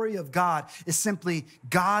whole story of God is simply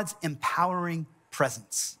God's empowering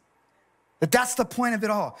presence. That's the point of it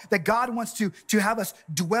all, that God wants to have us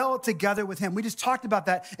dwell together with him. We just talked about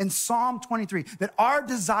that in Psalm 23, that our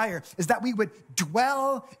desire is that we would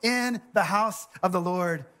dwell in the house of the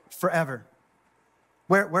Lord forever.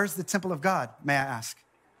 Where's the temple of God, may I ask?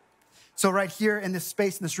 So right here in this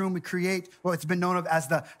space, in this room, we create what's been known of as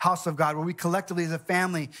the house of God, where we collectively as a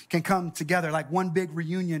family can come together like one big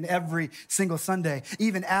reunion every single Sunday,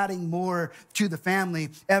 even adding more to the family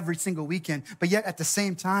every single weekend. But yet at the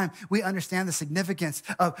same time, we understand the significance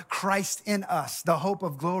of Christ in us, the hope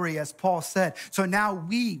of glory, as Paul said. So now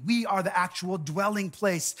we are the actual dwelling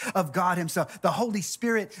place of God himself. The Holy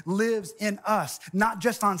Spirit lives in us, not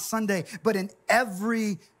just on Sunday, but in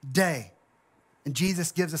every day. And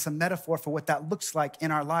Jesus gives us a metaphor for what that looks like in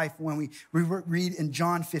our life when we read in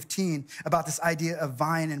John 15 about this idea of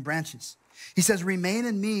vine and branches. He says, remain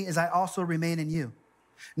in me as I also remain in you.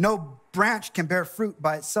 No branch can bear fruit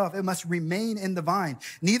by itself. It must remain in the vine.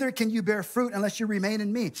 Neither can you bear fruit unless you remain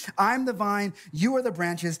in me. I'm the vine, you are the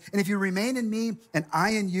branches. And if you remain in me and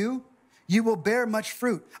I in you, you will bear much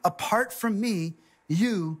fruit. Apart from me,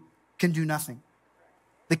 you can do nothing.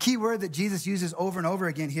 The key word that Jesus uses over and over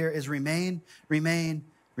again here is remain, remain,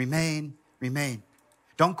 remain, remain.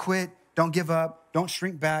 Don't quit, don't give up, don't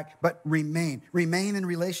shrink back, but remain. Remain in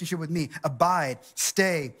relationship with me. Abide,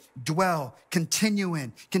 stay, dwell, continue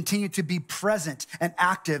to be present and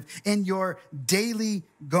active in your daily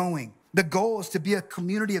going. The goal is to be a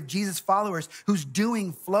community of Jesus followers whose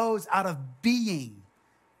doing flows out of being.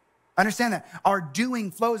 Understand that. Our doing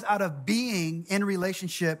flows out of being in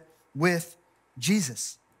relationship with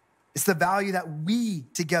Jesus. It's the value that we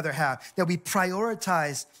together have, that we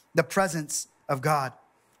prioritize the presence of God.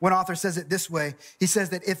 One author says it this way. He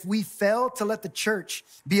says that if we fail to let the church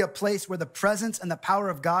be a place where the presence and the power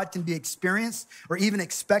of God can be experienced or even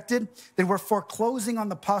expected, then we're foreclosing on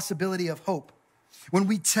the possibility of hope. When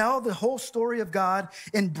we tell the whole story of God,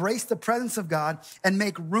 embrace the presence of God, and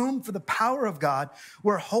make room for the power of God,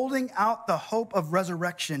 we're holding out the hope of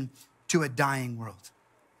resurrection to a dying world.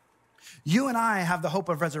 You and I have the hope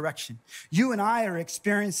of resurrection. You and I are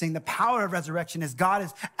experiencing the power of resurrection as God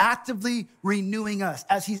is actively renewing us,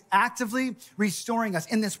 as he's actively restoring us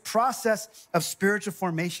in this process of spiritual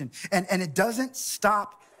formation. And it doesn't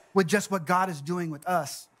stop with just what God is doing with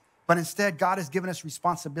us, but instead God has given us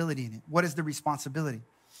responsibility in it. What is the responsibility?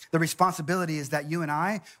 The responsibility is that you and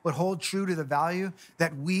I would hold true to the value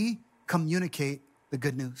that we communicate the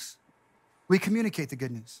good news. We communicate the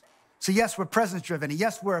good news. So yes, we're presence-driven, and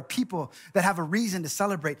yes, we're a people that have a reason to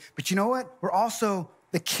celebrate. But you know what? We're also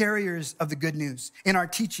the carriers of the good news. In our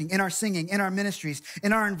teaching, in our singing, in our ministries,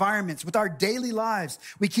 in our environments, with our daily lives,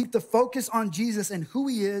 we keep the focus on Jesus and who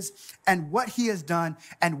he is and what he has done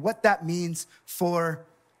and what that means for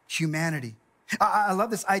humanity. I love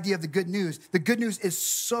this idea of the good news. The good news is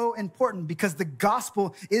so important because the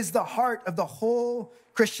gospel is the heart of the whole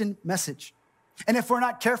Christian message. And if we're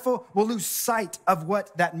not careful, we'll lose sight of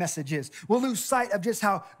what that message is. We'll lose sight of just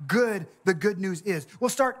how good the good news is. We'll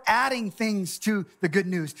start adding things to the good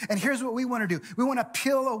news. And here's what we want to do. We want to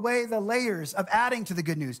peel away the layers of adding to the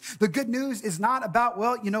good news. The good news is not about,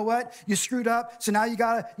 well, you know what? You screwed up, so now you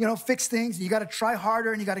got to, fix things. You got to try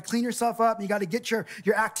harder, and you got to clean yourself up, and you got to get your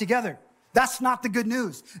act together. That's not the good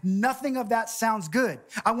news. Nothing of that sounds good.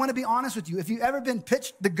 I want to be honest with you. If you've ever been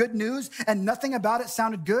pitched the good news and nothing about it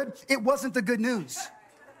sounded good, it wasn't the good news.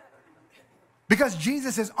 Because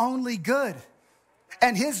Jesus is only good.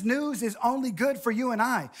 And his news is only good for you and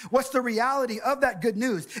I. What's the reality of that good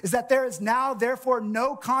news? Is that there is now, therefore,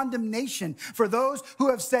 no condemnation for those who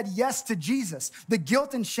have said yes to Jesus. The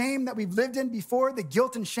guilt and shame that we've lived in before, the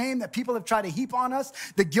guilt and shame that people have tried to heap on us,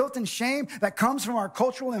 the guilt and shame that comes from our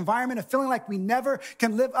cultural environment of feeling like we never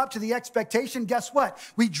can live up to the expectation, guess what?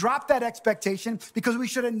 We dropped that expectation because we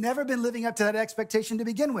should have never been living up to that expectation to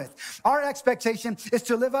begin with. Our expectation is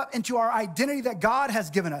to live up into our identity that God has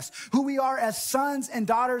given us, who we are as sons and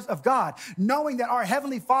daughters of God, knowing that our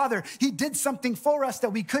Heavenly Father, he did something for us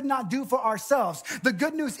that we could not do for ourselves. The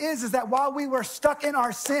good news is that while we were stuck in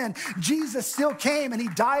our sin, Jesus still came and he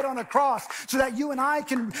died on a cross so that you and I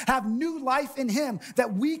can have new life in him,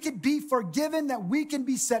 that we could be forgiven, that we can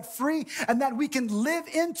be set free, and that we can live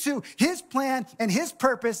into his plan and his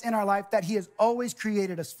purpose in our life that he has always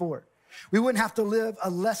created us for. We wouldn't have to live a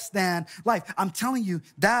less than life. I'm telling you,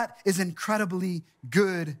 that is incredibly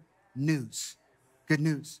good news. Good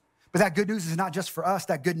news. But that good news is not just for us.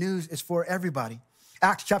 That good news is for everybody.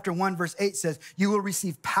 Acts chapter 1, verse 8 says, you will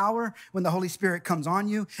receive power when the Holy Spirit comes on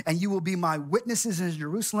you, and you will be my witnesses in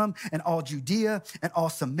Jerusalem and all Judea and all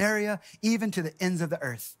Samaria, even to the ends of the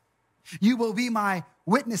earth. You will be my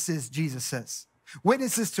witnesses, Jesus says.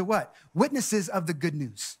 Witnesses to what? Witnesses of the good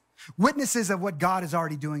news. Witnesses of what God is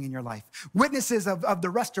already doing in your life. Witnesses of the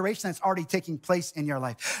restoration that's already taking place in your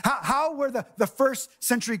life. How were the first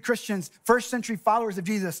century Christians, first century followers of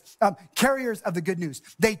Jesus, carriers of the good news?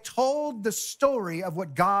 They told the story of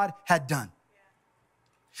what God had done.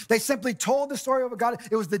 They simply told the story of God.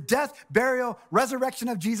 It was the death, burial, resurrection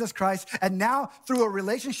of Jesus Christ. And now through a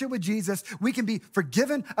relationship with Jesus, we can be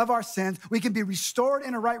forgiven of our sins. We can be restored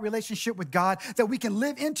in a right relationship with God, that we can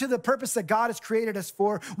live into the purpose that God has created us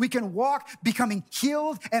for. We can walk becoming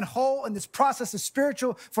healed and whole in this process of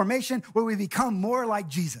spiritual formation where we become more like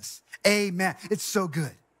Jesus. Amen. It's so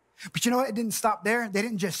good. But you know what? It didn't stop there. They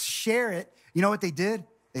didn't just share it. You know what they did?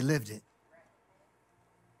 They lived it.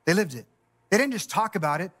 They lived it. They didn't just talk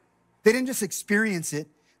about it. They didn't just experience it.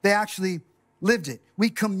 They actually lived it. We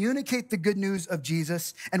communicate the good news of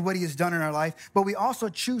Jesus and what he has done in our life, but we also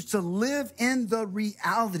choose to live in the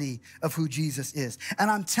reality of who Jesus is.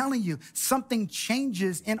 And I'm telling you, something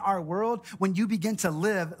changes in our world when you begin to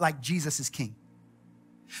live like Jesus is king.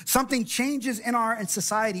 Something changes in our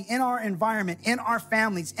society, in our environment, in our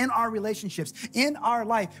families, in our relationships, in our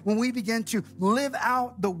life when we begin to live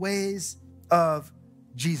out the ways of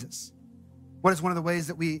Jesus. What is one of the ways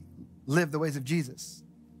that we live the ways of Jesus?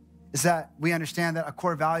 Is that we understand that a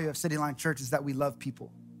core value of Cityline Church is that we love people.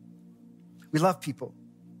 We love people.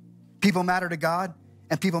 People matter to God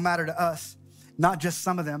and people matter to us. Not just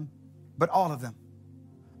some of them, but all of them.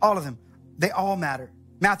 All of them. They all matter.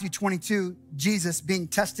 Matthew 22, Jesus being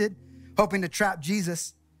tested, hoping to trap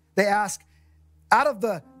Jesus. They ask, out of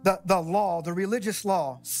the law, the religious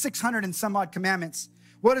law, 600 and some odd commandments,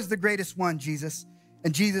 what is the greatest one, Jesus?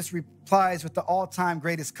 And Jesus replies with the all-time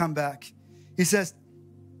greatest comeback. He says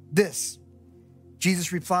this.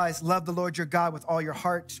 Jesus replies, love the Lord your God with all your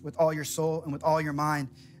heart, with all your soul, and with all your mind.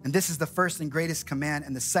 And this is the first and greatest command.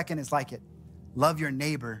 And the second is like it. Love your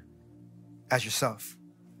neighbor as yourself.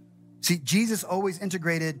 See, Jesus always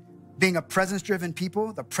integrated being a presence-driven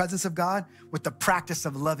people, the presence of God, with the practice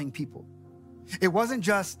of loving people. It wasn't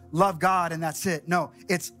just love God and that's it. No,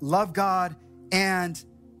 it's love God and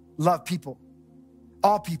love people.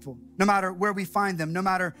 All people, no matter where we find them, no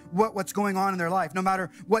matter what's going on in their life, no matter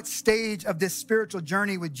what stage of this spiritual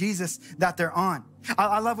journey with Jesus that they're on.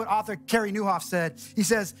 I love what author Carey Nieuwhof said. He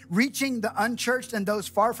says, reaching the unchurched and those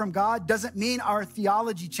far from God doesn't mean our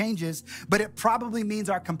theology changes, but it probably means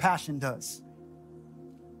our compassion does.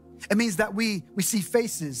 It means that we see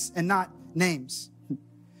faces and not names.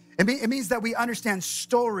 It means that we understand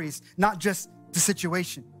stories, not just the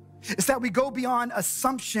situation. It's that we go beyond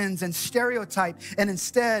assumptions and stereotype, and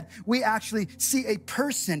instead we actually see a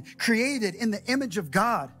person created in the image of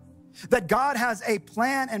God, that God has a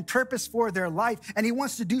plan and purpose for their life, and he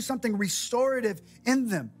wants to do something restorative in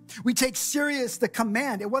them. We take serious the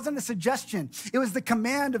command. It wasn't a suggestion. It was the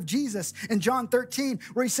command of Jesus in John 13,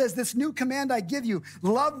 where he says, this new command I give you,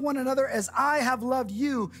 love one another as I have loved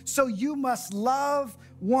you, so you must love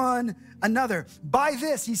one another. By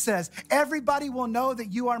this, he says, everybody will know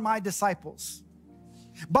that you are my disciples.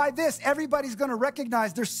 By this, everybody's going to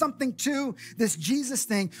recognize there's something to this Jesus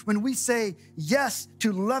thing when we say yes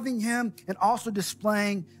to loving him and also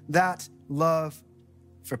displaying that love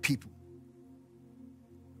for people.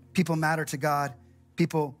 People matter to God.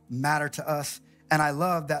 People matter to us. And I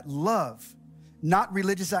love that love, not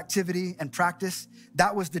religious activity and practice,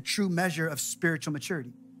 that was the true measure of spiritual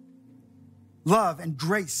maturity. Love and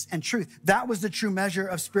grace and truth, that was the true measure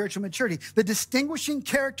of spiritual maturity. The distinguishing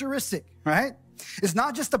characteristic, right, is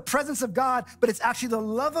not just the presence of God, but it's actually the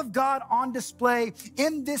love of God on display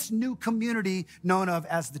in this new community known of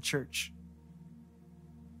as the church.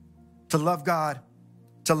 To love God,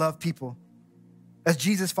 to love people. As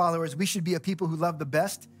Jesus followers, we should be a people who love the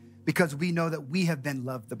best because we know that we have been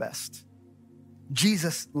loved the best.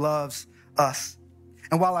 Jesus loves us.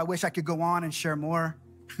 And while I wish I could go on and share more,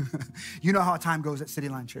 you know how time goes at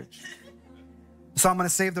Cityline Church. So I'm going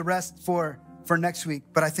to save the rest for next week.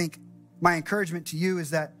 But I think my encouragement to you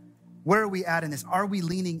is that where are we at in this? Are we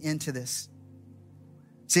leaning into this?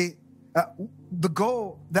 See, the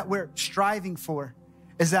goal that we're striving for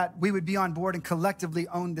is that we would be on board and collectively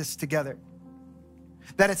own this together.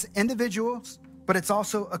 That it's individuals, but it's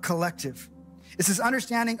also a collective. It's this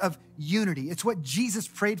understanding of unity. It's what Jesus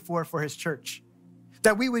prayed for his church.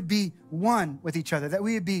 That we would be one with each other, that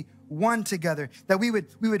we would be one together, that we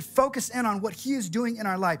would focus in on what he is doing in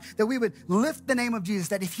our life, that we would lift the name of Jesus,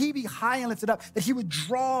 that if he be high and lifted up, that he would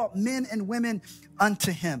draw men and women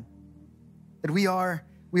unto him. That we are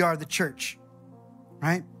the church,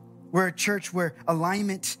 right? We're a church where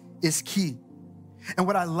alignment is key. And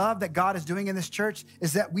what I love that God is doing in this church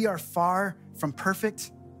is that we are far from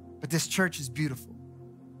perfect, but this church is beautiful.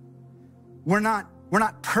 We're not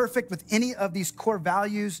perfect with any of these core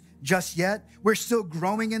values just yet. We're still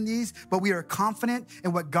growing in these, but we are confident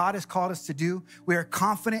in what God has called us to do. We are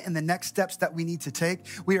confident in the next steps that we need to take.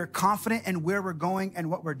 We are confident in where we're going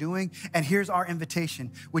and what we're doing. And here's our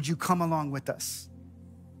invitation. Would you come along with us?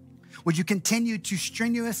 Would you continue to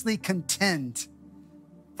strenuously contend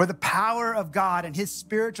for the power of God and his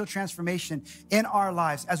spiritual transformation in our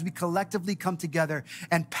lives as we collectively come together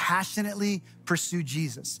and passionately pursue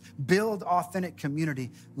Jesus, build authentic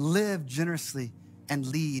community, live generously, and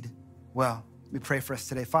lead well. We pray for us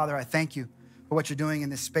today. Father, I thank you for what you're doing in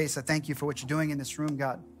this space. I thank you for what you're doing in this room,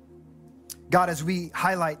 God. God, as we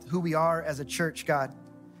highlight who we are as a church, God,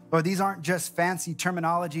 Lord, these aren't just fancy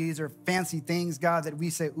terminologies or fancy things, God, that we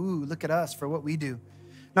say, ooh, look at us for what we do.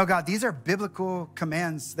 No, God, these are biblical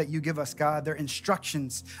commands that you give us, God. They're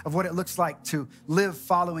instructions of what it looks like to live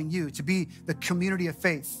following you, to be the community of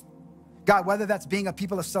faith. God, whether that's being a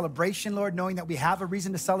people of celebration, Lord, knowing that we have a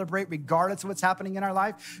reason to celebrate regardless of what's happening in our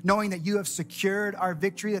life, knowing that you have secured our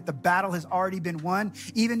victory, that the battle has already been won,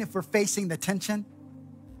 even if we're facing the tension.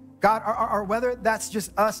 God, or whether that's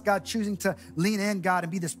just us, God, choosing to lean in, God,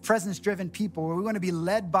 and be this presence-driven people where we want to be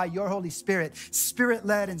led by your Holy Spirit,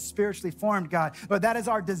 spirit-led and spiritually formed, God. Lord, that is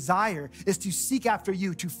our desire, is to seek after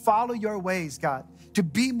you, to follow your ways, God, to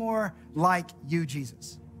be more like you,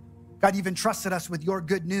 Jesus. God, you've entrusted us with your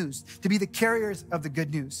good news, to be the carriers of the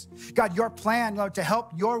good news. God, your plan, Lord, to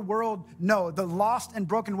help your world know, the lost and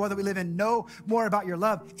broken world that we live in, know more about your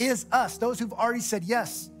love is us, those who've already said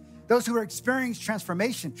yes. Those who are experiencing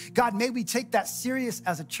transformation. God, may we take that serious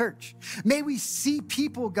as a church. May we see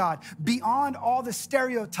people, God, beyond all the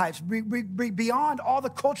stereotypes, beyond all the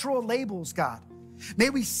cultural labels, God. May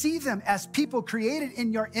we see them as people created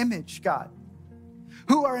in your image, God,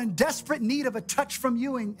 who are in desperate need of a touch from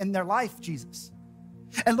you in their life, Jesus.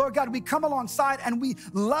 And Lord God, we come alongside and we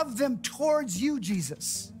love them towards you,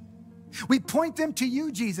 Jesus. We point them to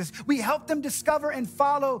you, Jesus. We help them discover and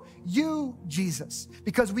follow you, Jesus,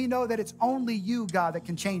 because we know that it's only you, God, that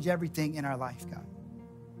can change everything in our life, God.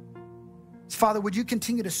 So, Father, would you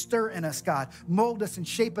continue to stir in us, God, mold us and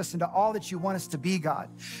shape us into all that you want us to be, God.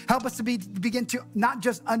 Help us to begin to not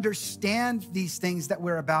just understand these things that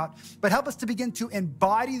we're about, but help us to begin to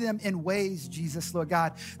embody them in ways, Jesus, Lord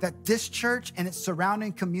God, that this church and its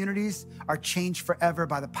surrounding communities are changed forever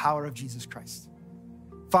by the power of Jesus Christ.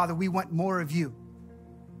 Father, we want more of you.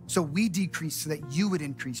 So we decrease so that you would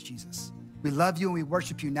increase, Jesus. We love you and we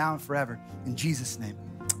worship you now and forever. In Jesus' name,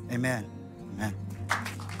 amen. Amen.